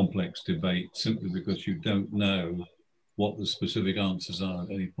that complex debate simply because you don't know what the specific answers are at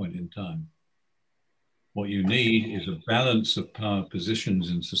any point in time. What you need is a balance of power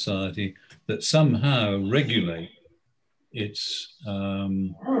positions in society that somehow regulate its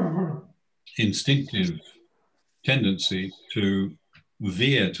instinctive tendency to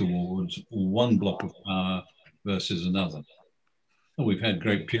veer towards one block of power versus another. And we've had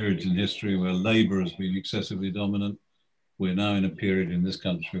great periods in history where labor has been excessively dominant. We're now in a period in this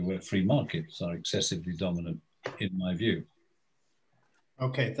country where free markets are excessively dominant, in my view.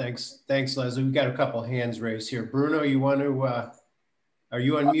 Okay, thanks. Thanks, Leslie. We've got a couple hands raised here. Bruno, you want to, are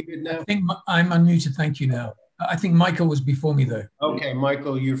you unmuted now? I think I'm unmuted, thank you now. I think Michael was before me though. Okay,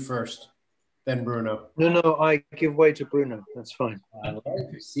 Michael, you first, then Bruno. No, I give way to Bruno, that's fine.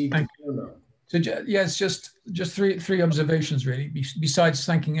 Thank you. So yes, just three observations really, besides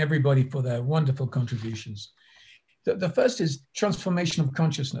thanking everybody for their wonderful contributions. The first is transformation of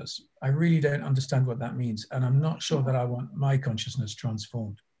consciousness. I really don't understand what that means, and I'm not sure that I want my consciousness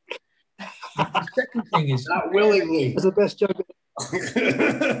transformed. The second thing is... Not willingly. That's the best joke.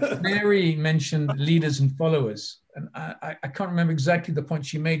 Mary mentioned leaders and followers, and I can't remember exactly the point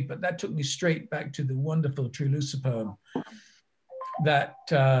she made, but that took me straight back to the wonderful Trilussa poem that,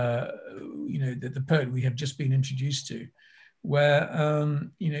 you know, the poet we have just been introduced to, where,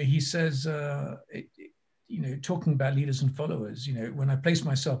 you know, he says, you know, talking about leaders and followers, you know, when I place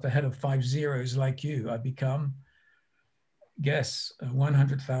myself ahead of 5 zeros like you, I become, guess,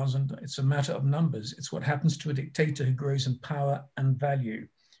 100,000. It's a matter of numbers. It's what happens to a dictator who grows in power and value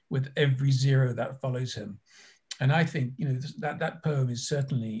with every zero that follows him. And I think, you know, that poem is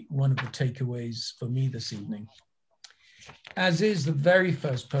certainly one of the takeaways for me this evening, as is the very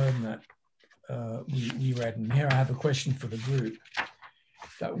first poem that we read. And here I have a question for the group.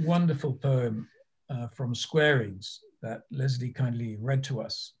 That wonderful poem from Squarings that Leslie kindly read to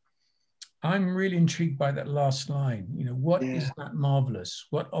us. I'm really intrigued by that last line. You know, what is that marvelous?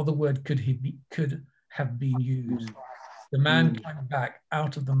 What other word could have been used? The man came back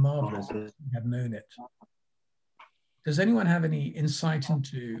out of the marvelous as he had known it. Does anyone have any insight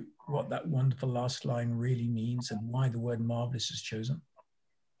into what that wonderful last line really means and why the word marvelous is chosen?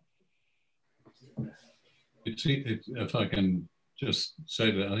 If I can just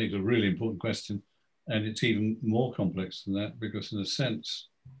say that, I think it's a really important question, and it's even more complex than that, because in a sense,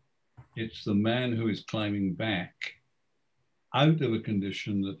 it's the man who is climbing back out of a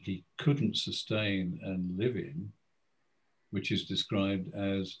condition that he couldn't sustain and live in, which is described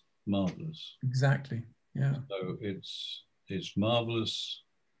as marvelous. Exactly, yeah. So it's marvelous,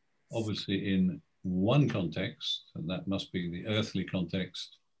 obviously in one context, and that must be the earthly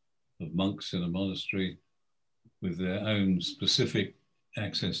context of monks in a monastery with their own specific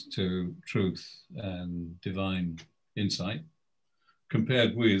access to truth and divine insight,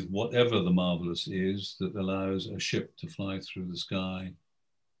 compared with whatever the marvelous is that allows a ship to fly through the sky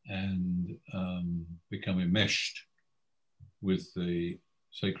and become enmeshed with the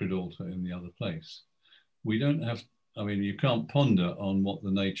sacred altar in the other place. We don't have, I mean, you can't ponder on what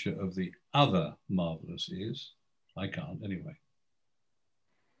the nature of the other marvelous is. I can't anyway.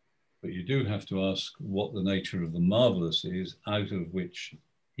 But you do have to ask what the nature of the marvelous is out of which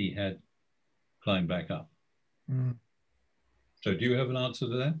he had climbed back up. Mm. So do you have an answer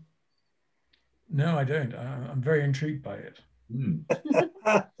to that? No, I don't. I'm very intrigued by it. Mm.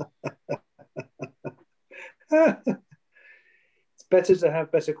 It's better to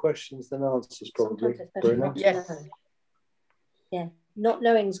have better questions than answers, probably. Yes. Yeah, not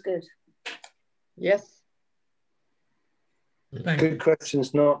knowing's good. Yes. Good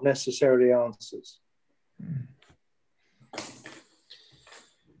questions, not necessarily answers.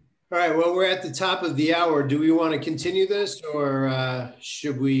 All right, well, we're at the top of the hour. Do we want to continue this, or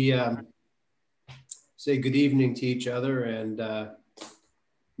should we say good evening to each other and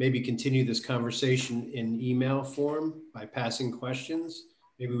maybe continue this conversation in email form by passing questions?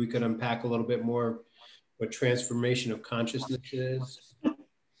 Maybe we could unpack a little bit more what transformation of consciousness is.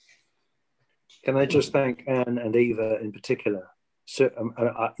 Can I just thank Anne and Eva in particular? So,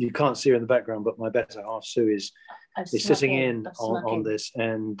 you can't see her in the background, but my better half, Sue, is sitting in on this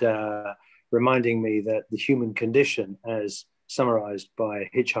and reminding me that the human condition, as summarized by a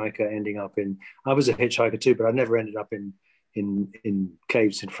hitchhiker ending up in, I was a hitchhiker too, but I never ended up in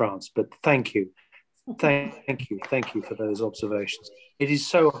caves in France. But thank you for those observations. It is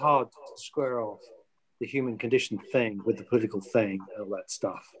so hard to square off the human condition thing with the political thing and all that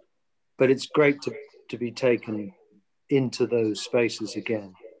stuff. But it's great to be taken into those spaces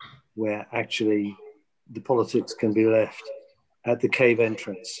again, where actually the politics can be left at the cave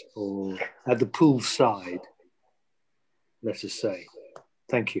entrance or at the pool side, let us say.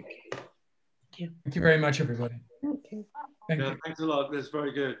 Thank you. Thank you very much, everybody. Thank you. Thank you. Thanks a lot. That's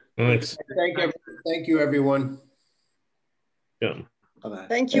very good. Thanks. Thank you, everyone. Yeah.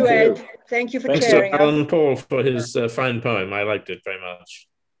 Thank you, Ed. Thank you for Thanks chairing. to Alan Paul for his fine poem. I liked it very much.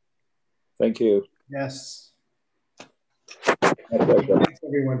 Thank you. Yes. Thanks,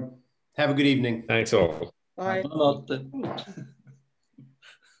 everyone. Have a good evening. Thanks all. Bye.